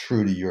of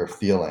true to your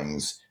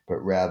feelings, but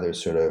rather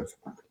sort of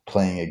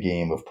playing a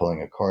game of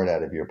pulling a card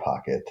out of your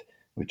pocket,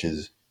 which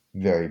is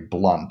very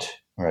blunt,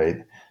 right?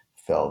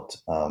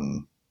 Felt,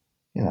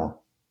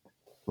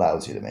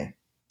 lousy to me.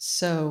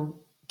 So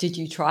did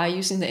you try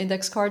using the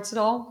index cards at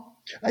all?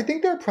 I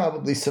think there are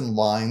probably some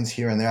lines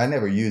here and there. I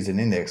never used an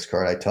index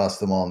card. I tossed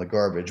them all in the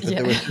garbage, but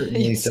there were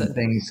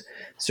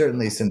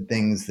certainly some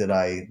things that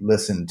I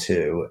listened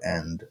to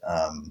and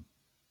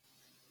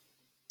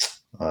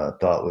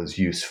thought was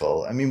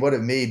useful. I mean, what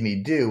it made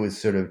me do was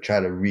sort of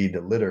try to read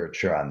the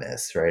literature on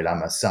this, right?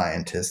 I'm a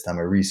scientist, I'm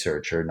a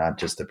researcher, not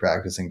just a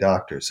practicing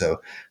doctor. So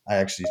I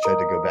actually tried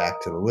to go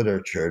back to the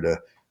literature to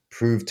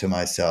prove to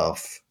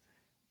myself,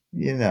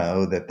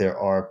 that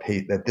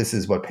that this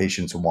is what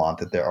patients want,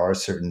 that there are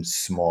certain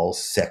small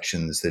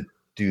sections that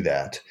do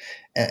that.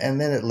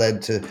 And then it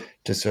led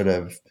to sort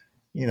of,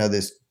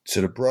 this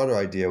sort of broader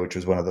idea, which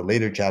was one of the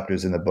later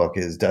chapters in the book,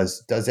 is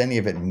does any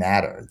of it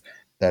matter?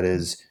 That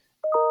is,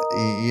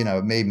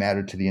 it may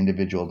matter to the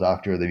individual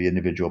doctor or the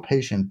individual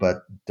patient,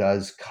 but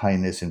does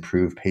kindness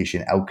improve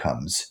patient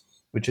outcomes?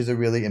 Which is a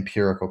really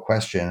empirical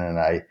question.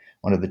 And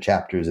one of the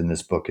chapters in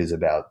this book is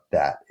about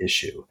that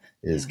issue,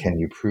 is can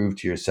you prove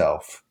to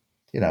yourself,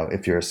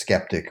 if you're a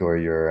skeptic or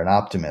you're an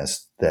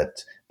optimist,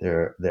 that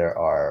there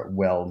are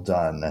well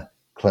done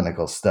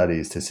clinical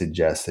studies to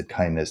suggest that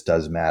kindness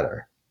does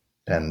matter.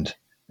 And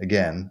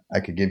again, I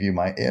could give you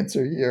my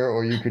answer here,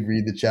 or you could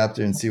read the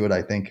chapter and see what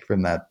I think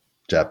from that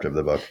chapter of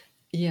the book.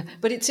 Yeah,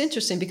 but it's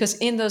interesting because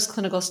in those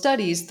clinical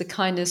studies, the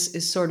kindness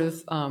is sort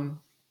of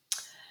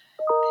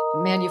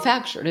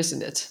manufactured,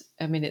 isn't it?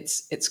 I mean,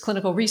 it's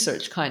clinical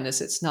research kindness.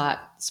 It's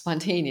not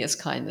spontaneous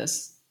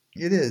kindness.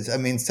 It is. I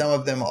mean, some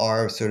of them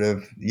are sort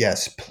of,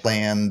 yes,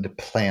 planned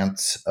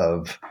plants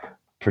of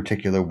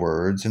particular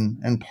words.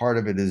 And part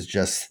of it is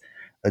just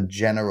a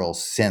general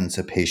sense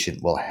a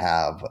patient will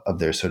have of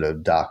their sort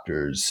of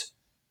doctor's,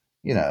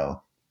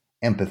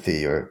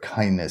 empathy or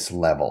kindness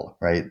level,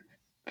 right?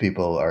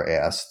 People are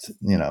asked,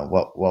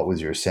 what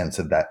was your sense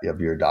of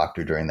your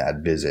doctor during that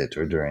visit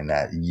or during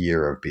that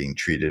year of being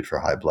treated for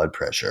high blood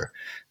pressure?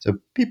 So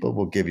people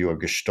will give you a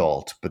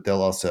gestalt, but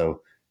they'll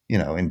also,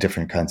 in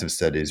different kinds of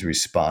studies,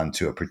 respond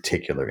to a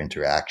particular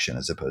interaction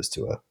as opposed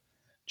to a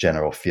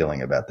general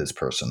feeling about this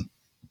person.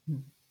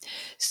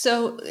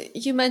 So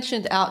you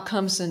mentioned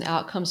outcomes, and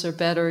outcomes are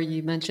better.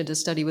 You mentioned a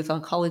study with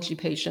oncology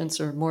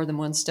patients, or more than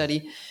one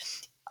study,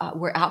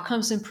 where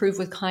outcomes improve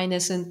with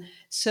kindness. And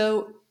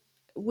so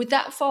would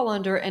that fall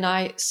under, and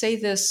I say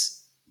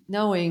this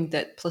knowing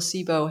that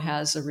placebo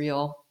has a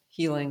real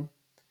healing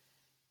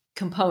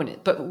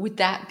component, but would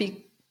that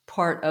be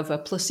part of a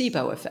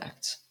placebo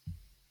effect?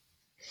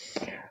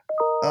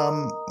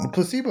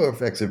 Placebo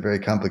effects are very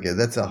complicated.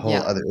 That's a whole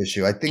other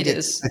issue. I think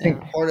I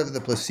think part of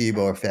the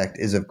placebo effect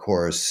is, of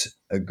course,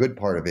 a good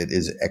part of it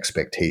is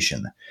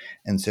expectation.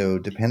 And so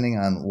depending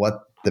on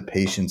what the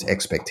patient's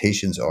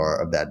expectations are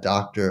of that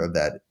doctor, of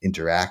that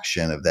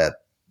interaction, of that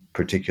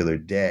particular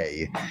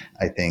day,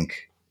 I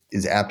think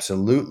is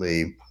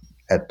absolutely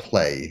at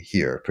play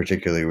here,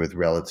 particularly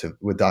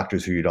with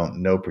doctors who you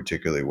don't know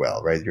particularly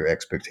well, right? Your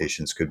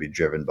expectations could be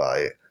driven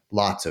by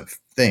lots of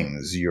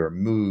things, your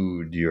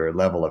mood, your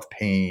level of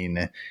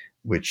pain,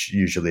 which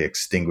usually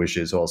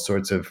extinguishes all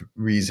sorts of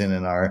reason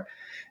in our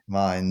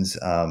minds,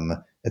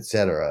 et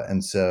cetera.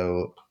 And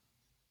so,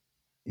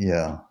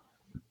 yeah.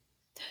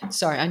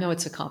 Sorry, I know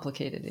it's a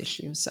complicated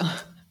issue. So,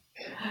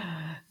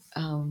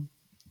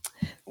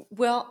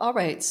 well, all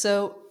right.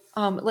 So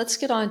let's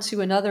get on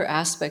to another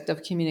aspect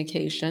of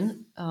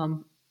communication,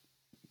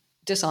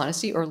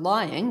 dishonesty or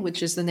lying,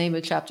 which is the name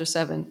of Chapter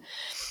 7.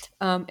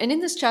 And in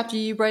this chapter,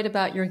 you write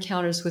about your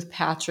encounters with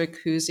Patrick,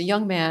 who's a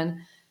young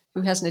man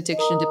who has an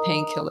addiction to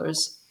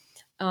painkillers.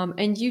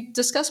 And you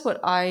discuss what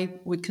I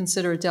would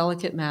consider a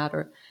delicate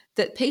matter,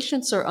 that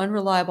patients are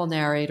unreliable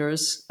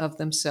narrators of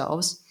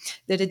themselves,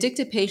 that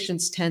addicted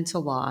patients tend to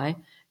lie,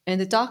 and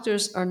that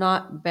doctors are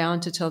not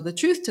bound to tell the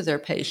truth to their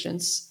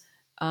patients,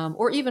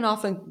 or even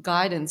often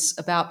guidance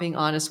about being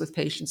honest with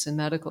patients in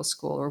medical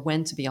school or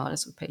when to be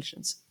honest with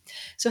patients.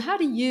 So how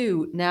do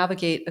you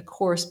navigate a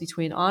course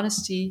between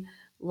honesty,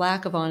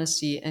 lack of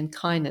honesty, and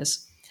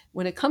kindness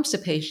when it comes to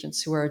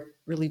patients who are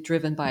really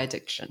driven by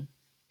addiction?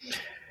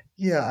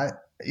 Yeah,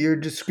 your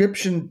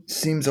description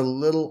seems a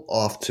little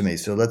off to me,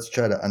 so let's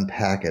try to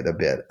unpack it a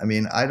bit. I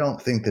mean, I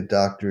don't think that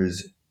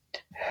doctors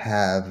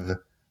have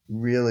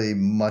really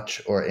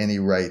much or any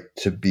right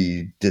to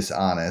be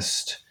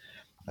dishonest.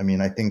 I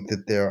mean, I think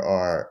that there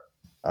are,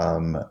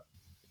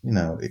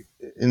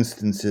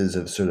 instances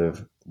of sort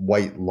of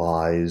white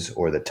lies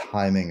or the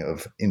timing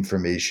of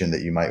information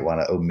that you might want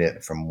to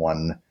omit from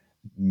 1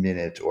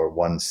 minute or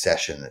one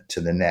session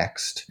to the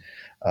next,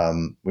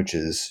 which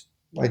is,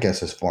 I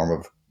guess, a form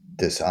of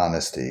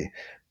dishonesty.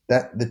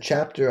 That the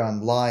chapter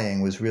on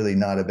lying was really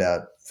not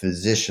about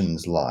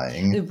physicians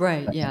lying.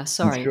 Right. Yeah. I'm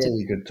Sorry. sure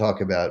we could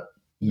talk about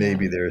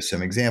maybe there are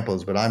some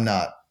examples, but I'm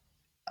not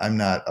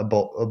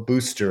a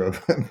booster of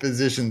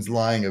physicians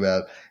lying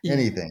about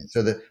anything.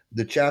 So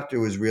the chapter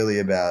was really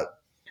about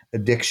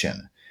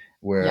addiction,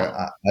 where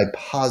I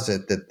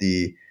posit that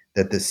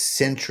the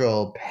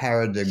central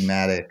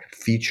paradigmatic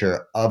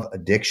feature of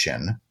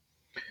addiction,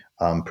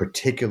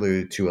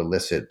 particularly to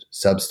illicit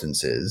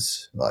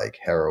substances like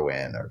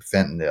heroin or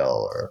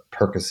fentanyl or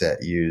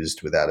Percocet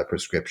used without a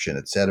prescription,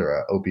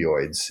 etc.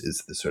 Opioids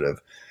is the sort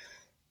of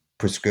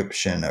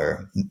prescription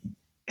or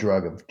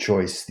drug of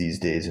choice these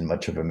days in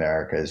much of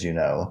America, as you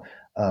know.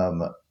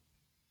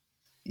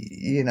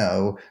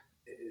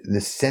 The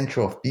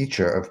central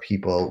feature of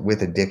people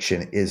with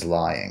addiction is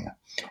lying,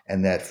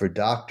 and that for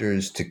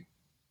doctors to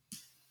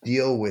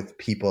deal with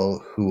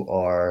people who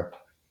are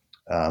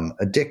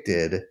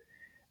addicted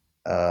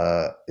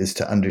is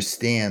to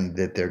understand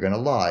that they're going to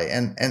lie.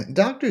 And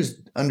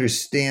doctors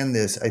understand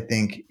this, I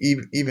think,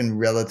 even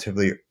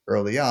relatively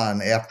early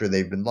on after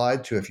they've been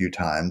lied to a few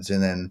times.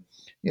 And then,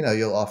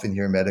 you'll often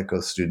hear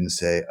medical students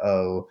say,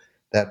 oh,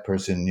 that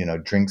person,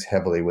 drinks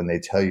heavily. When they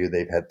tell you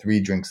they've had 3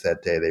 drinks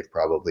that day, they've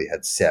probably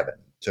had 7.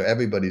 So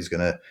everybody's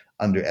going to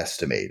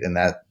underestimate, and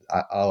that,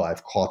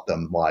 I've caught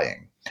them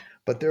lying.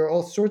 But there are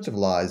all sorts of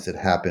lies that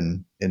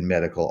happen in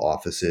medical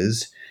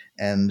offices.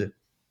 And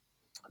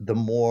the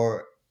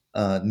more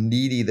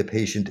needy the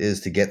patient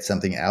is to get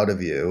something out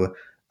of you,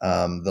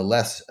 the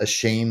less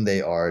ashamed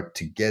they are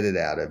to get it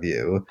out of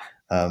you.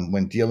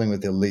 When dealing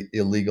with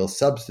illegal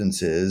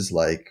substances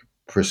like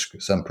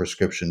some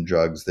prescription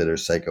drugs that are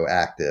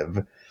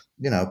psychoactive,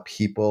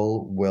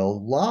 people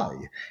will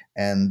lie.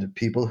 And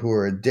people who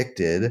are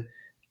addicted,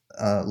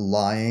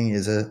 lying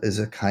is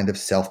a kind of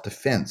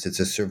self-defense. It's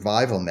a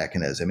survival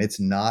mechanism. It's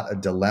not a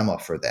dilemma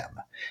for them.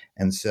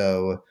 And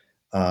so,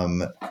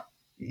 lying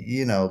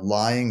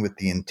with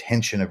the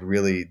intention of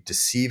really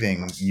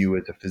deceiving you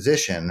as a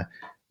physician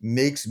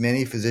makes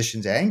many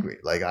physicians angry.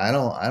 Like, I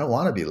don't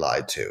want to be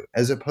lied to,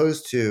 as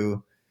opposed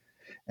to,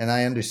 and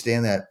I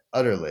understand that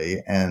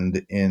utterly.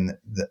 And in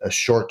a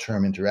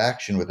short-term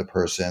interaction with a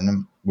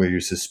person where you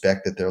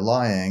suspect that they're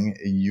lying,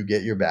 you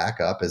get your back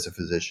up as a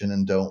physician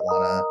and don't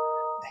want to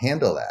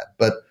handle that.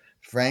 But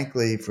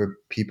frankly, for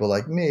people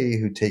like me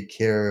who take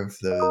care of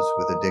those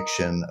with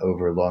addiction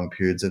over long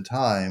periods of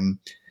time,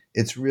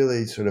 it's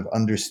really sort of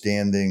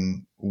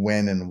understanding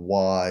when and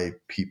why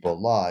people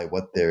lie,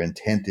 what their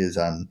intent is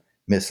on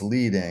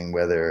misleading,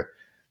 whether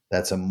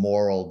that's a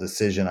moral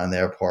decision on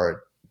their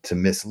part to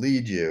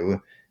mislead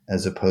you,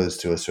 as opposed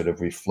to a sort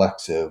of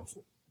reflexive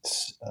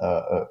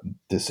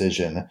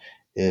decision,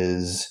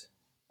 is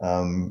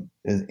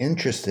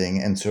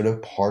interesting and sort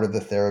of part of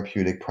the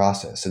therapeutic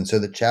process. And so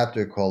the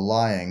chapter called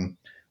Lying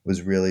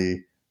was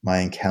really my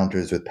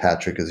encounters with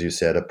Patrick, as you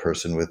said, a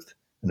person with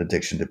an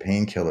addiction to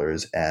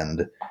painkillers.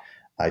 And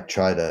I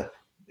try to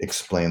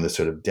explain the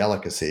sort of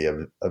delicacy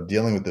of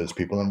dealing with those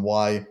people and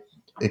why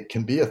it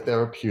can be a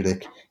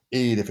therapeutic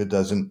aid if it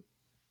doesn't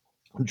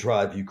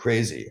drive you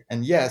crazy.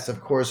 And yes,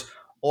 of course,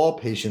 all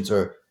patients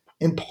are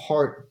in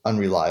part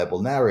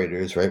unreliable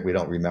narrators, right? We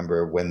don't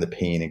remember when the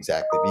pain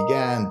exactly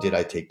began. Did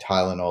I take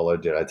Tylenol or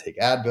did I take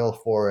Advil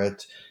for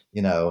it?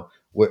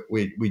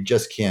 We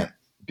just can't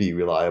be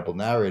reliable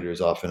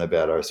narrators often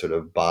about our sort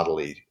of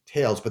bodily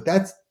tales, but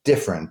that's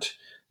different.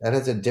 That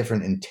has a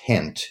different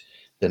intent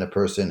than a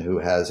person who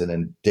has an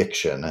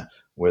addiction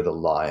where the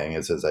lying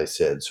is, as I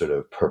said, sort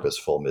of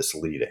purposeful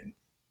misleading.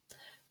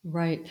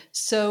 Right.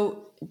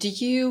 So do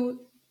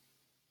you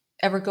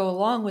ever go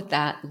along with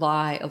that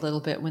lie a little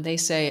bit when they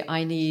say,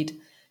 I need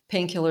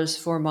painkillers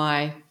for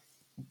my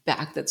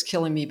back that's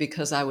killing me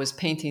because I was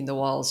painting the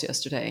walls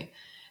yesterday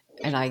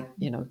and I,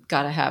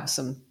 got to have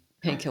some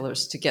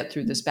painkillers to get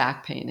through this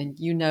back pain. And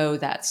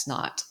that's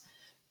not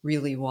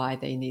really why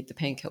they need the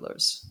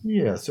painkillers.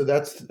 Yeah, so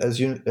that's as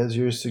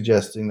you're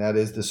suggesting, that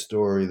is the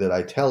story that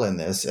I tell in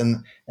this,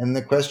 and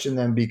the question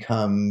then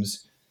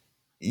becomes,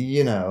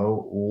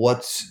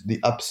 what's the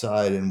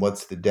upside and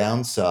what's the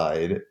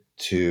downside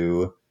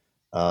to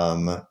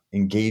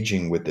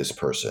engaging with this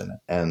person,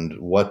 and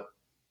what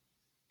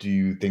do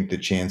you think the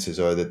chances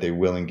are that they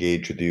will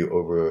engage with you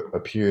over a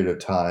period of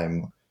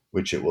time,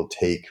 which it will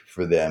take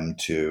for them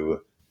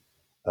to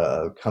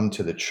come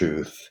to the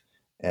truth,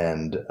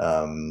 and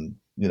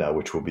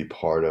which will be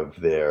part of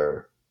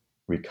their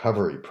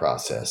recovery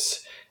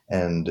process.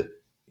 And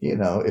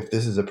if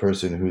this is a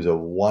person who's a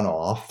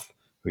one-off,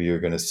 who you're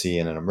going to see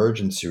in an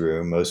emergency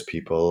room, most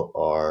people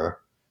are,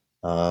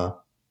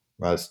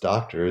 most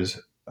doctors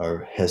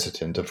are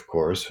hesitant, of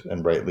course,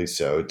 and rightly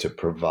so, to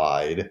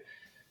provide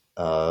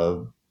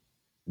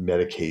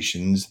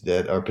medications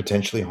that are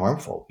potentially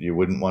harmful. You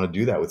wouldn't want to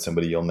do that with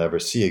somebody you'll never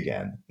see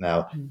again.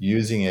 Now,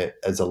 using it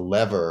as a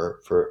lever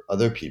for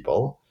other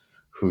people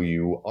who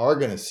you are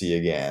going to see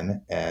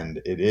again,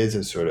 and it is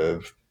a sort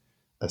of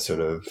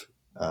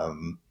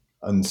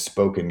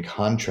unspoken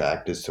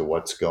contract as to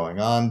what's going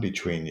on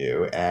between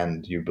you,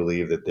 and you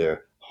believe that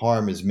their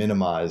harm is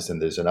minimized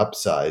and there's an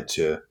upside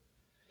to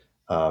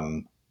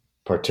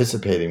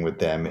participating with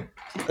them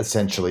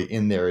essentially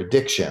in their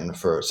addiction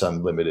for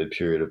some limited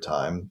period of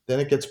time, then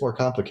it gets more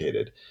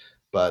complicated.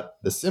 But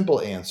the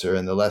simple answer,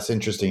 and the less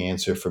interesting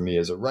answer for me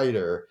as a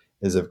writer,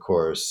 is, of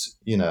course,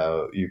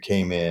 you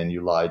came in,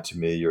 you lied to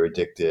me, you're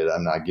addicted,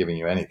 I'm not giving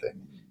you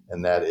anything.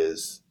 And that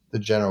is the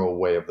general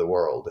way of the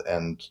world.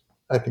 And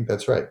I think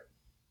that's right.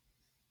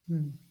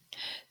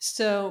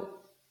 So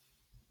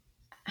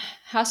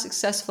how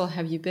successful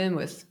have you been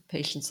with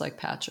patients like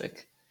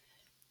Patrick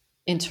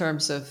in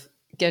terms of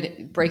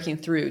breaking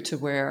through to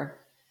where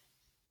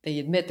they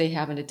admit they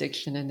have an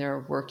addiction and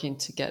they're working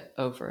to get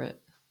over it?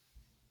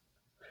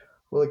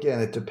 Well, again,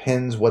 it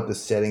depends what the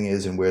setting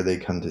is and where they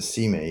come to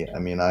see me. I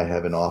mean, I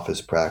have an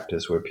office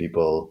practice where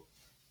people,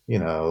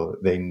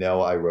 they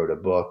know I wrote a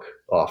book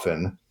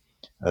often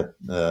 10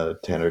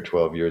 or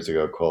 12 years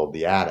ago called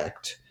The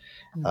Addict,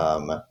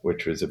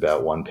 which was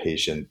about one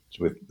patient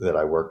that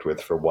I worked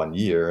with for 1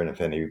 year. And if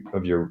any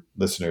of your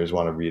listeners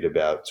want to read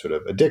about sort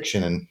of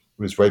addiction, and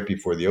it was right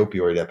before the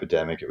opioid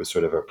epidemic, it was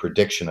sort of a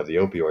prediction of the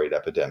opioid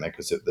epidemic,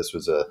 because this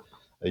was a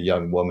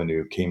young woman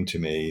who came to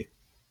me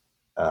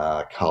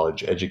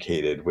college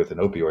educated with an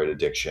opioid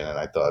addiction. And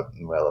I thought,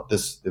 well, if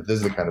this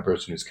is the kind of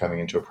person who's coming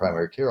into a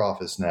primary care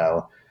office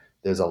now,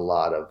 there's a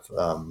lot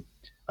of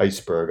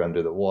iceberg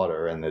under the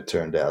water. And it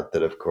turned out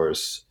that, of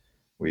course,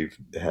 we've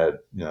had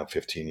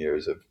 15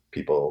 years of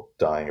people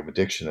dying of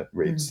addiction at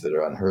rates that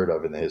are unheard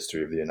of in the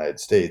history of the United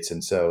States.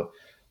 And so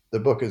the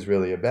book is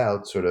really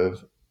about sort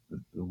of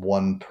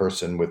one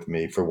person with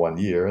me for 1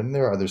 year. And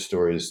there are other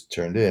stories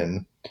turned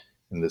in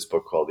this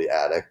book called The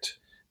Addict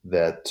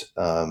that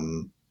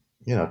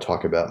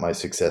talk about my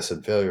success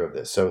and failure of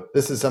this. So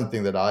this is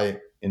something that I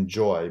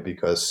enjoy,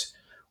 because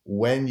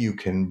when you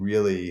can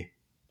really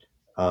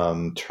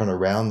turn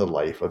around the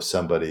life of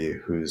somebody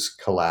who's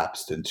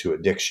collapsed into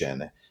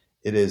addiction,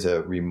 it is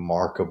a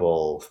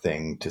remarkable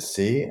thing to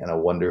see and a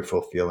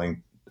wonderful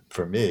feeling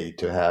for me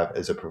to have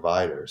as a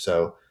provider.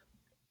 So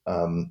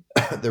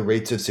the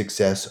rates of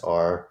success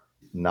are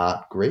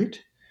not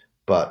great,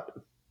 but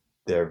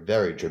they're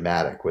very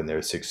dramatic when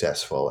they're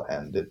successful.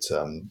 And it's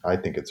I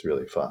think it's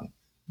really fun.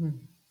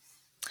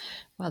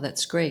 Wow,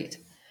 that's great.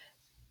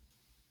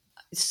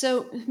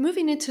 So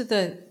moving into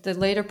the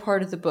later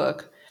part of the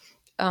book,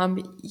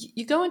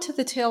 you go into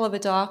the tale of a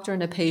doctor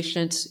and a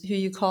patient who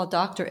you call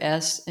Dr.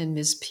 S and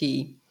Ms.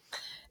 P.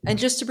 And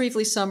just to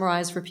briefly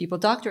summarize for people,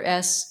 Dr.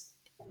 S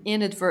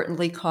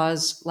inadvertently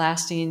caused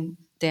lasting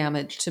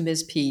damage to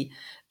Ms. P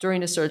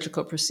during a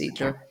surgical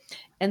procedure.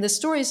 And the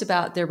story is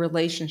about their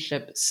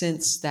relationship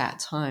since that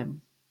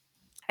time.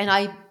 And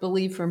I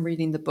believe from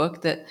reading the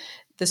book that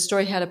the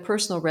story had a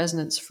personal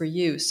resonance for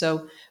you.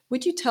 So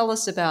would you tell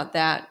us about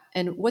that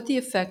and what the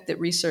effect that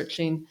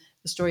researching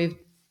the story of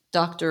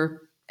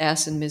Dr.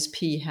 S and Ms.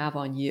 P have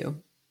on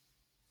you?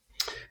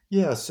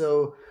 Yeah,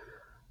 so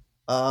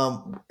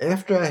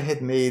after I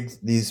had made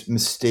these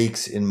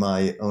mistakes in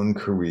my own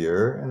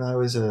career, and I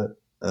was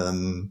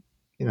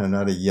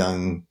not a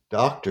young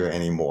doctor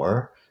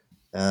anymore,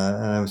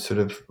 and I was sort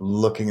of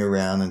looking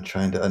around and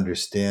trying to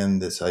understand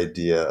this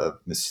idea of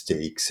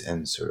mistakes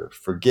and sort of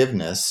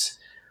forgiveness,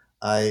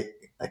 I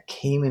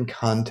came in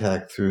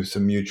contact through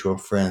some mutual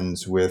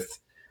friends with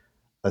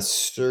a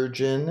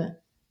surgeon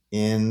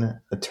in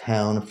a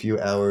town a few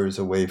hours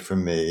away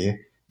from me,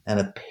 and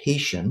a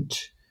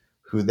patient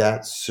who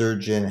that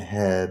surgeon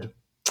had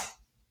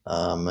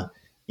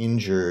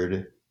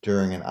injured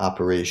during an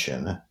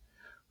operation,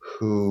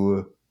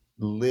 who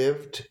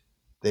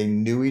they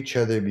knew each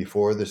other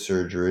before the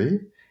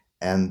surgery,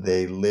 and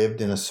they lived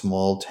in a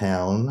small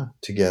town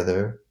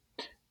together,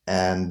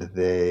 and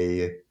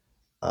they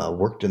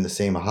worked in the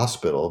same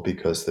hospital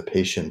because the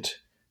patient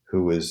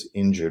who was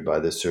injured by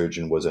the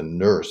surgeon was a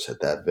nurse at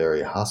that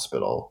very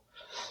hospital.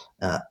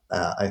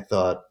 I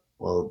thought,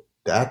 well,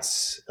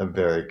 that's a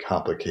very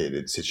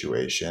complicated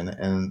situation.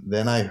 And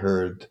then I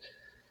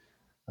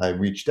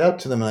reached out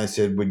to them and I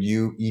said, would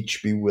you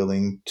each be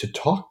willing to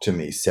talk to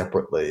me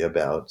separately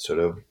about sort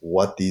of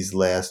what these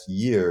last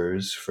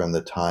years from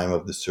the time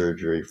of the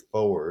surgery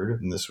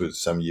forward, and this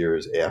was some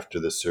years after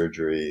the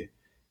surgery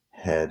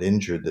had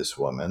injured this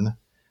woman,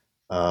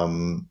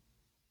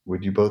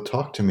 would you both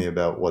talk to me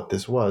about what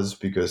this was?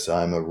 Because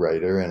I'm a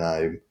writer and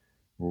I'm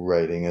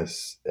writing an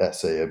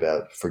essay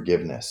about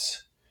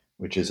forgiveness,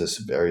 which is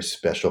a very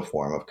special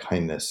form of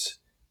kindness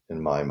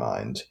in my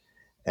mind.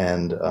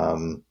 And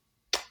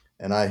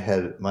I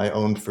had my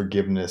own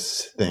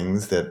forgiveness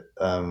things that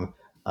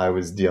I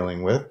was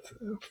dealing with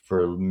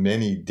for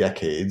many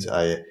decades.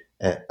 I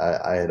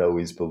had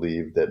always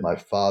believed that my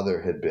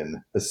father had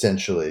been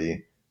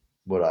essentially,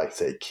 what I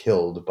say,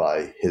 killed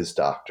by his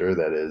doctor.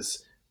 That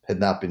is, had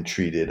not been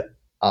treated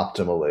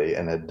optimally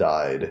and had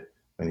died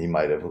when he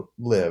might have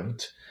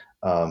lived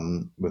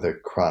with a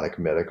chronic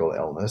medical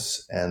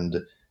illness. And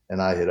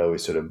I had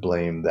always sort of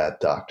blamed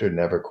that doctor,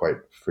 never quite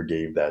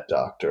forgave that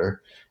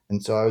doctor.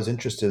 And so I was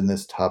interested in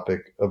this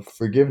topic of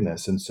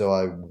forgiveness. And so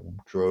I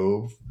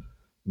drove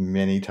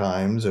many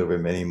times over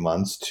many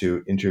months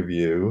to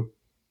interview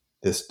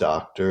this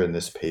doctor and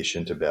this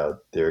patient about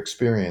their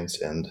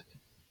experience. And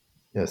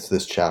yes,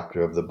 this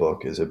chapter of the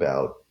book is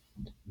about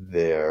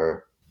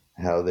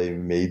how they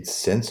made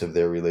sense of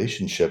their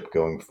relationship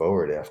going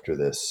forward after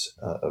this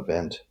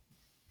event.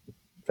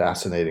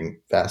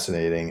 Fascinating.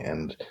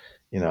 And,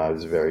 I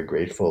was very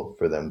grateful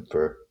for them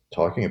for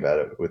talking about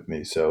it with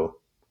me so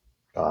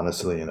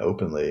honestly and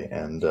openly.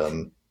 And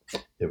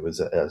it was,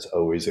 as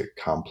always, a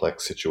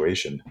complex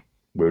situation.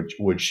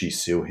 Would she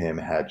sue him?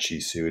 Had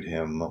she sued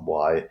him?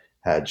 Why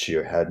had she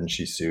or hadn't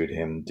she sued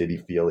him? Did he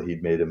feel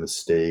he'd made a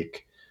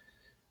mistake?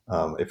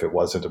 If it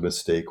wasn't a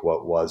mistake,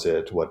 what was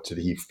it? What did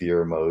he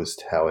fear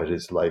most? How had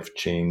his life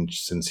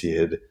changed since he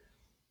had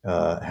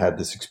had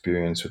this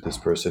experience with this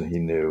person he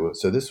knew?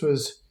 So this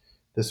was,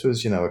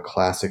 a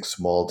classic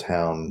small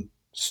town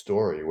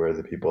story where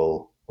the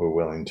people were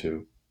willing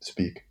to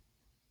speak.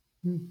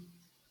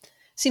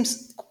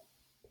 Seems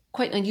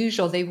quite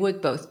unusual. They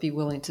would both be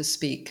willing to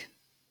speak.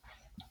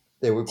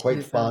 They were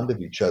quite fond of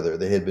each other.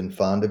 They had been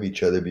fond of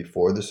each other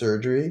before the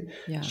surgery.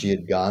 Yeah. She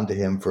had gone to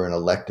him for an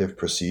elective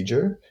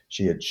procedure.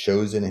 She had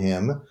chosen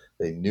him.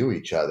 They knew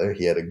each other.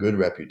 He had a good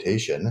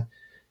reputation.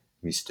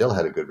 He still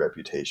had a good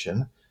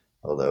reputation,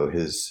 although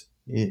his,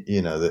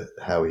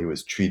 how he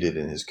was treated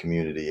in his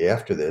community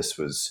after this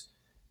was,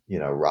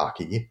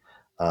 rocky.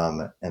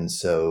 And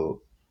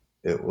so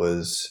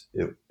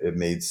it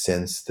made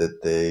sense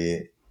that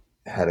they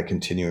had a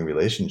continuing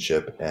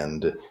relationship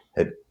and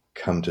had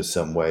come to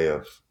some way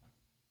of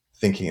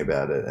thinking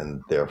about it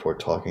and therefore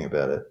talking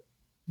about it.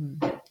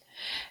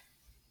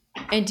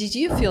 And did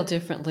you feel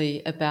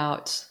differently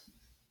about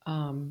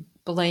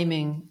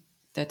blaming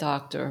the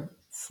doctor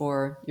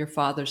for your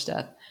father's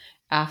death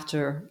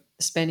after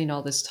spending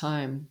all this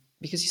time?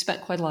 Because you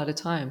spent quite a lot of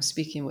time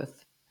speaking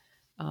with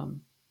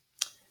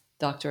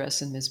Dr.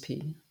 S and Ms.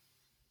 P.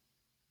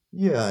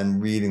 Yeah,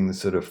 and reading the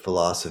sort of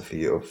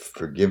philosophy of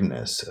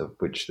forgiveness, of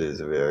which there's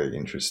a very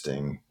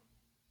interesting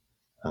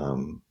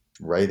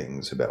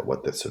writings about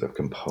what the sort of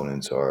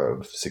components are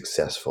of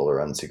successful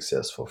or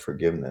unsuccessful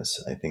forgiveness.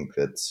 I think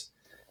that's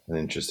an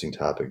interesting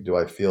topic. Do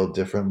I feel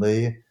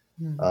differently?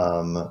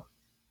 Yeah,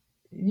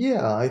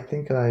 I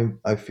think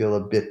I feel a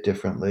bit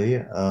differently.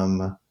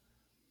 I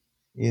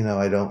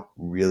don't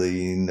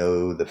really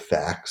know the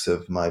facts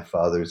of my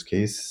father's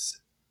case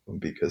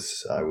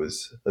because I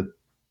was a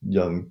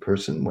young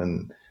person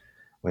when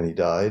he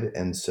died.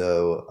 And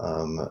so,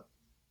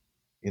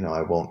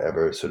 I won't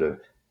ever sort of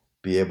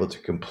be able to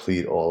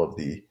complete all of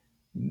the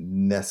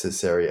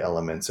necessary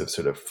elements of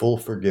sort of full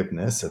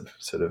forgiveness, of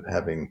sort of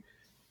having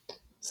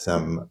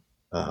some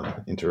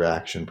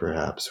interaction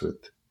perhaps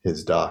with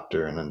his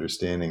doctor and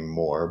understanding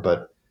more.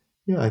 But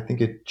I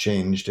think it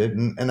changed it.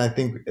 And I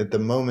think at the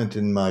moment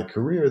in my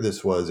career,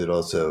 it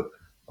also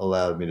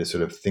allowed me to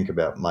sort of think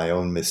about my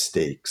own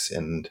mistakes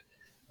and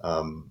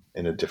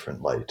in a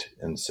different light.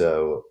 And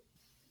so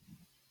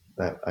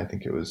that, I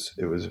think it was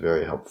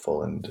very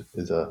helpful and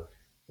is a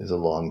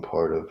long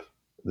part of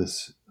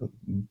this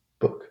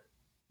book.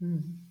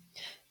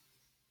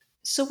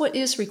 So what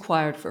is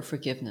required for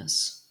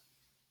forgiveness?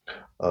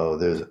 Oh,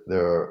 there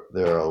are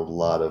a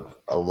lot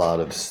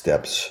of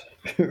steps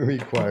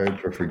required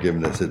for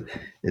forgiveness.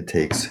 It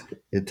takes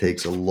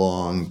a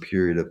long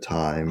period of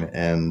time,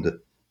 and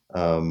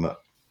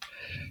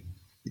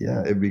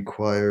it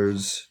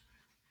requires.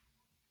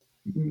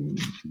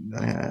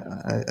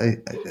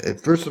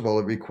 First of all,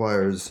 it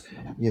requires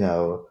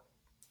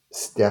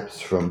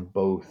steps from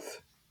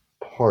both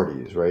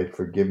parties, right?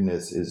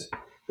 Forgiveness is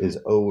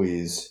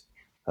always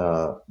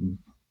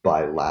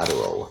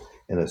bilateral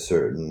in a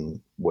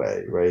certain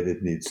way, right?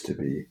 It needs to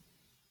be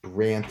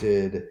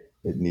granted.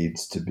 It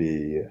needs to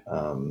be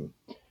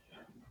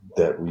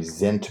that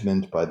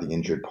resentment by the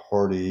injured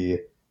party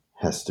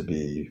has to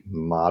be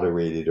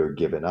moderated or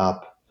given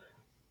up.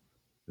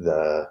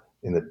 The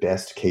in the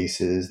best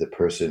cases, the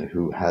person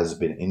who has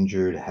been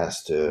injured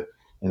has to,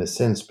 in a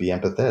sense, be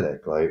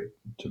empathetic, like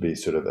to be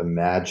sort of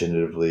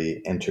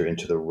imaginatively enter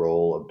into the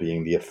role of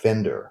being the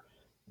offender.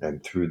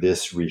 And through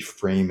this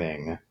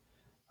reframing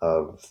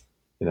of,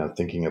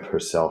 thinking of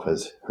herself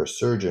as her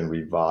surgeon,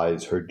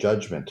 revise her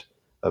judgment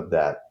of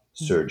that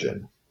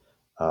surgeon.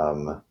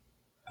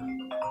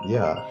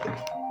 Yeah,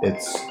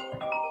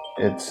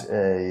 it's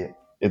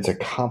a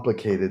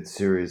complicated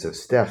series of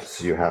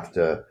steps. You have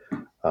to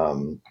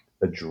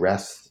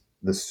address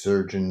the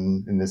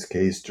surgeon in this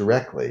case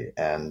directly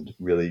and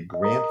really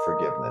grant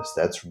forgiveness.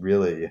 That's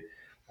really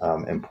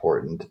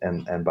important.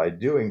 And by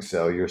doing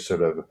so, you're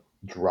sort of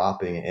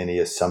dropping any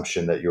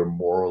assumption that you're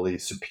morally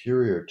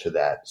superior to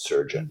that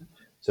surgeon.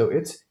 So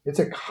it's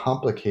a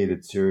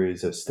complicated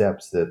series of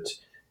steps that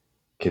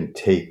can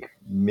take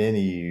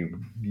many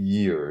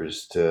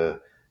years to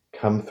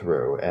come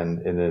through,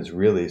 and is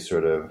really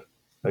sort of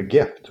a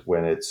gift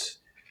when it's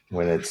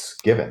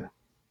given.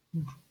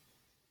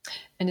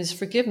 And is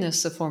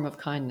forgiveness a form of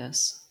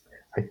kindness?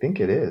 I think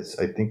it is.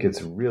 I think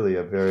it's really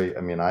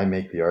I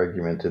make the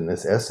argument in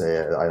this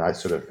essay, I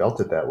sort of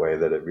felt it that way,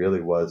 that it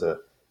really was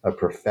a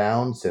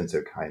profound sense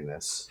of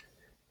kindness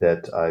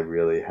that I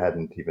really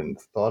hadn't even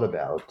thought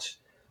about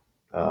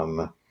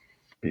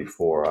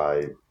before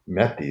I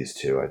met these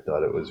two. I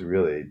thought it was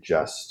really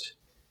just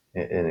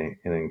an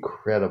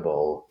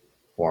incredible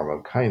form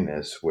of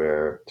kindness,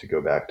 where, to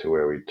go back to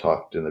where we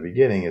talked in the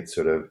beginning, it's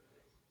sort of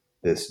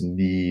this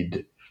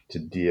need to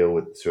deal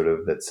with sort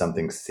of that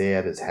something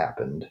sad has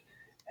happened,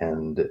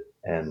 and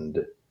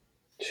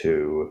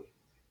to,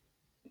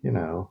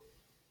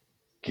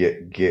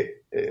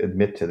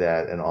 admit to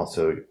that, and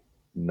also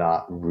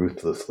not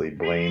ruthlessly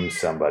blame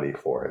somebody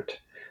for it.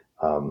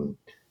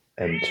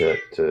 And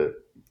to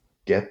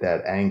get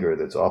that anger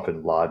that's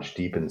often lodged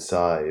deep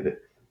inside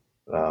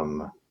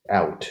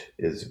out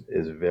is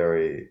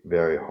very,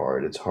 very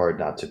hard. It's hard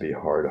not to be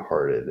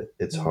hard-hearted.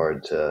 It's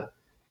hard to,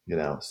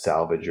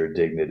 salvage your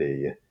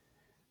dignity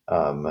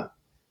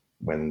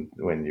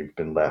when you've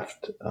been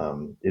left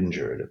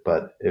injured.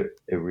 But it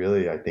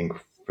really, I think,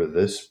 for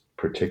this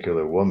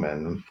particular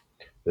woman,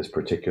 this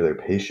particular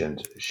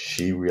patient,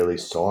 she really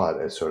saw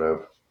it as sort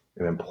of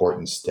an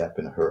important step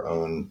in her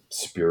own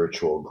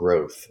spiritual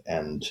growth.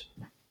 And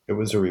it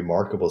was a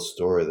remarkable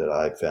story that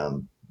I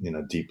found,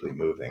 deeply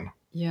moving.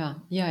 Yeah,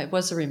 it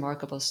was a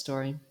remarkable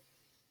story.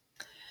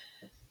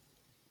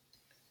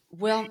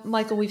 Well,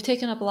 Michael, we've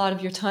taken up a lot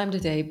of your time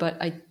today, but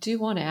I do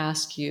want to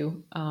ask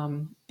you,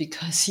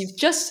 because you've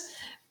just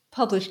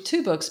published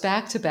 2 books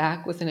back to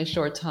back within a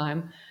short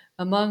time,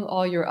 among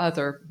all your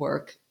other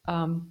work.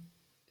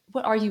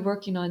 What are you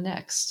working on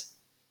next?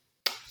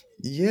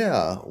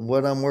 Yeah,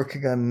 what I'm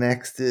working on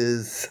next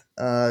is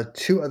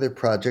 2 other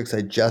projects.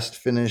 I just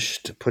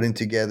finished putting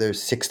together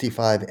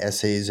 65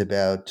 essays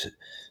about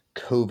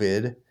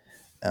COVID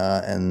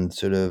and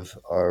sort of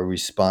our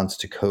response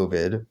to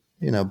COVID,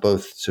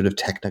 both sort of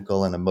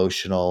technical and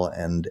emotional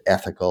and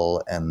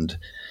ethical, and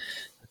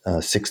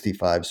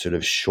 65 sort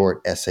of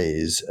short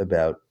essays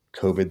about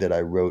COVID that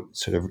I wrote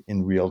sort of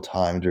in real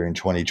time during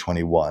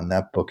 2021.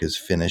 That book is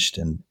finished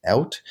and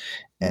out.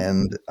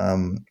 And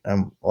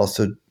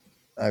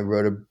I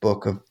wrote a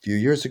book a few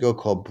years ago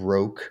called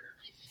Broke,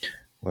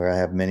 where I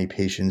have many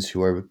patients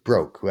who are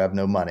broke, who have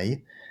no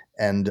money.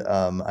 And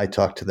I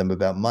talk to them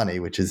about money,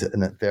 which is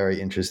a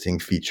very interesting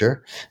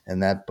feature.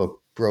 And that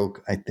book,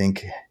 Broke, I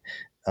think,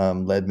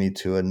 led me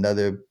to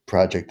another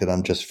project that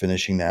I'm just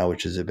finishing now,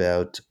 which is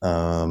about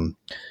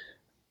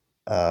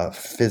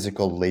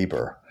physical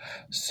labor.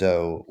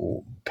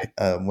 So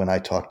when I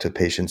talk to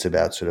patients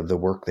about sort of the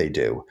work they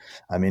do,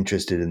 I'm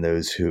interested in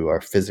those who are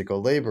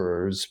physical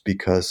laborers,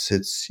 because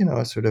it's,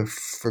 a sort of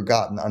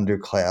forgotten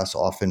underclass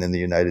often in the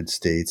United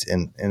States.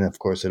 And of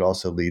course, it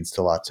also leads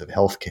to lots of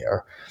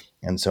healthcare.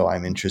 And so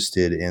I'm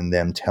interested in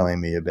them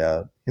telling me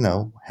about,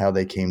 how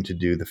they came to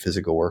do the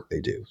physical work they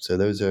do. So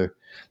those are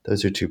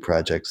 2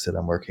 projects that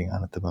I'm working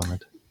on at the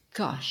moment.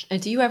 Gosh.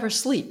 And do you ever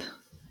sleep?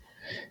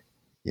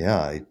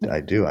 Yeah, I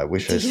do. I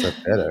wish I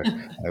slept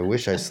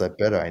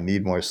better. I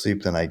need more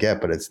sleep than I get,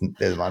 but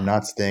I'm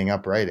not staying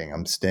up writing.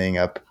 I'm staying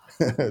up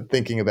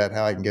thinking about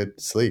how I can get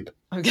to sleep.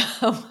 Okay,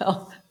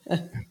 well,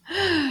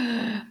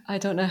 I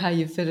don't know how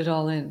you fit it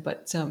all in,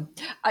 but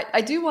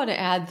I do want to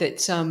add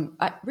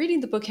that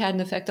reading the book had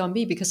an effect on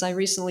me, because I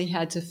recently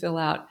had to fill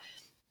out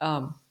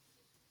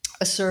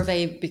a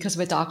survey because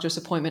of a doctor's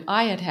appointment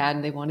I had,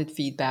 and they wanted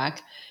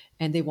feedback,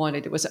 and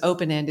it was an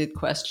open-ended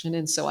question.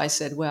 And so I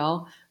said,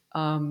 well,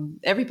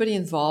 everybody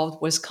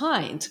involved was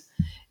kind.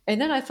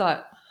 And then I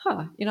thought,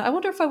 I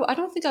wonder if I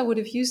don't think I would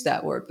have used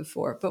that word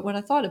before, but when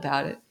I thought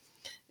about it,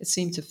 it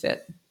seemed to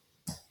fit.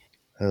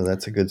 Oh,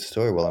 that's a good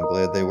story. Well, I'm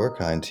glad they were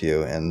kind to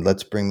you, and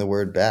let's bring the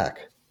word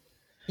back.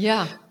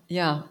 Yeah,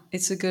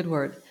 it's a good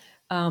word.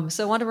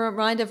 So I want to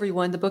remind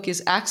everyone, the book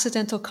is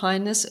Accidental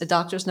Kindness, A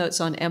Doctor's Notes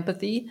on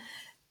Empathy,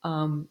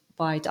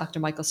 by Dr.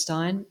 Michael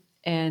Stein.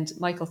 And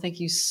Michael, thank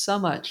you so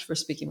much for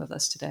speaking with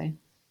us today.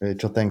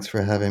 Rachel, thanks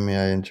for having me.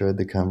 I enjoyed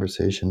the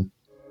conversation.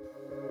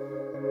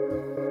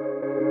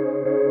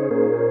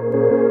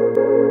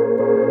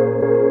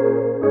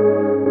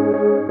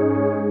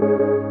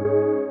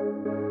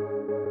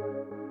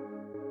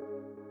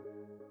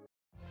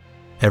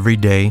 Every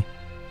day,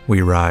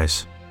 we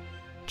rise,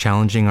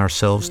 challenging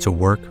ourselves to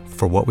work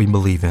for what we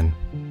believe in.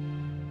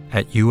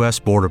 At U.S.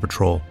 Border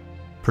Patrol,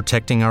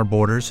 protecting our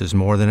borders is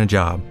more than a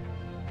job.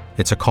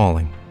 It's a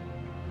calling.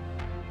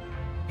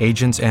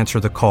 Agents answer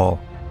the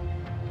call,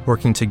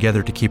 working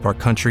together to keep our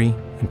country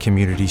and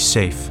communities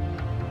safe.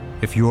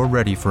 If you're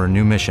ready for a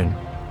new mission,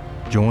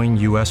 join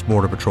U.S.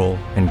 Border Patrol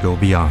and go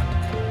beyond.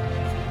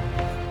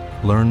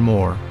 Learn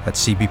more at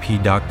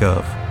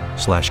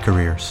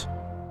cbp.gov/careers.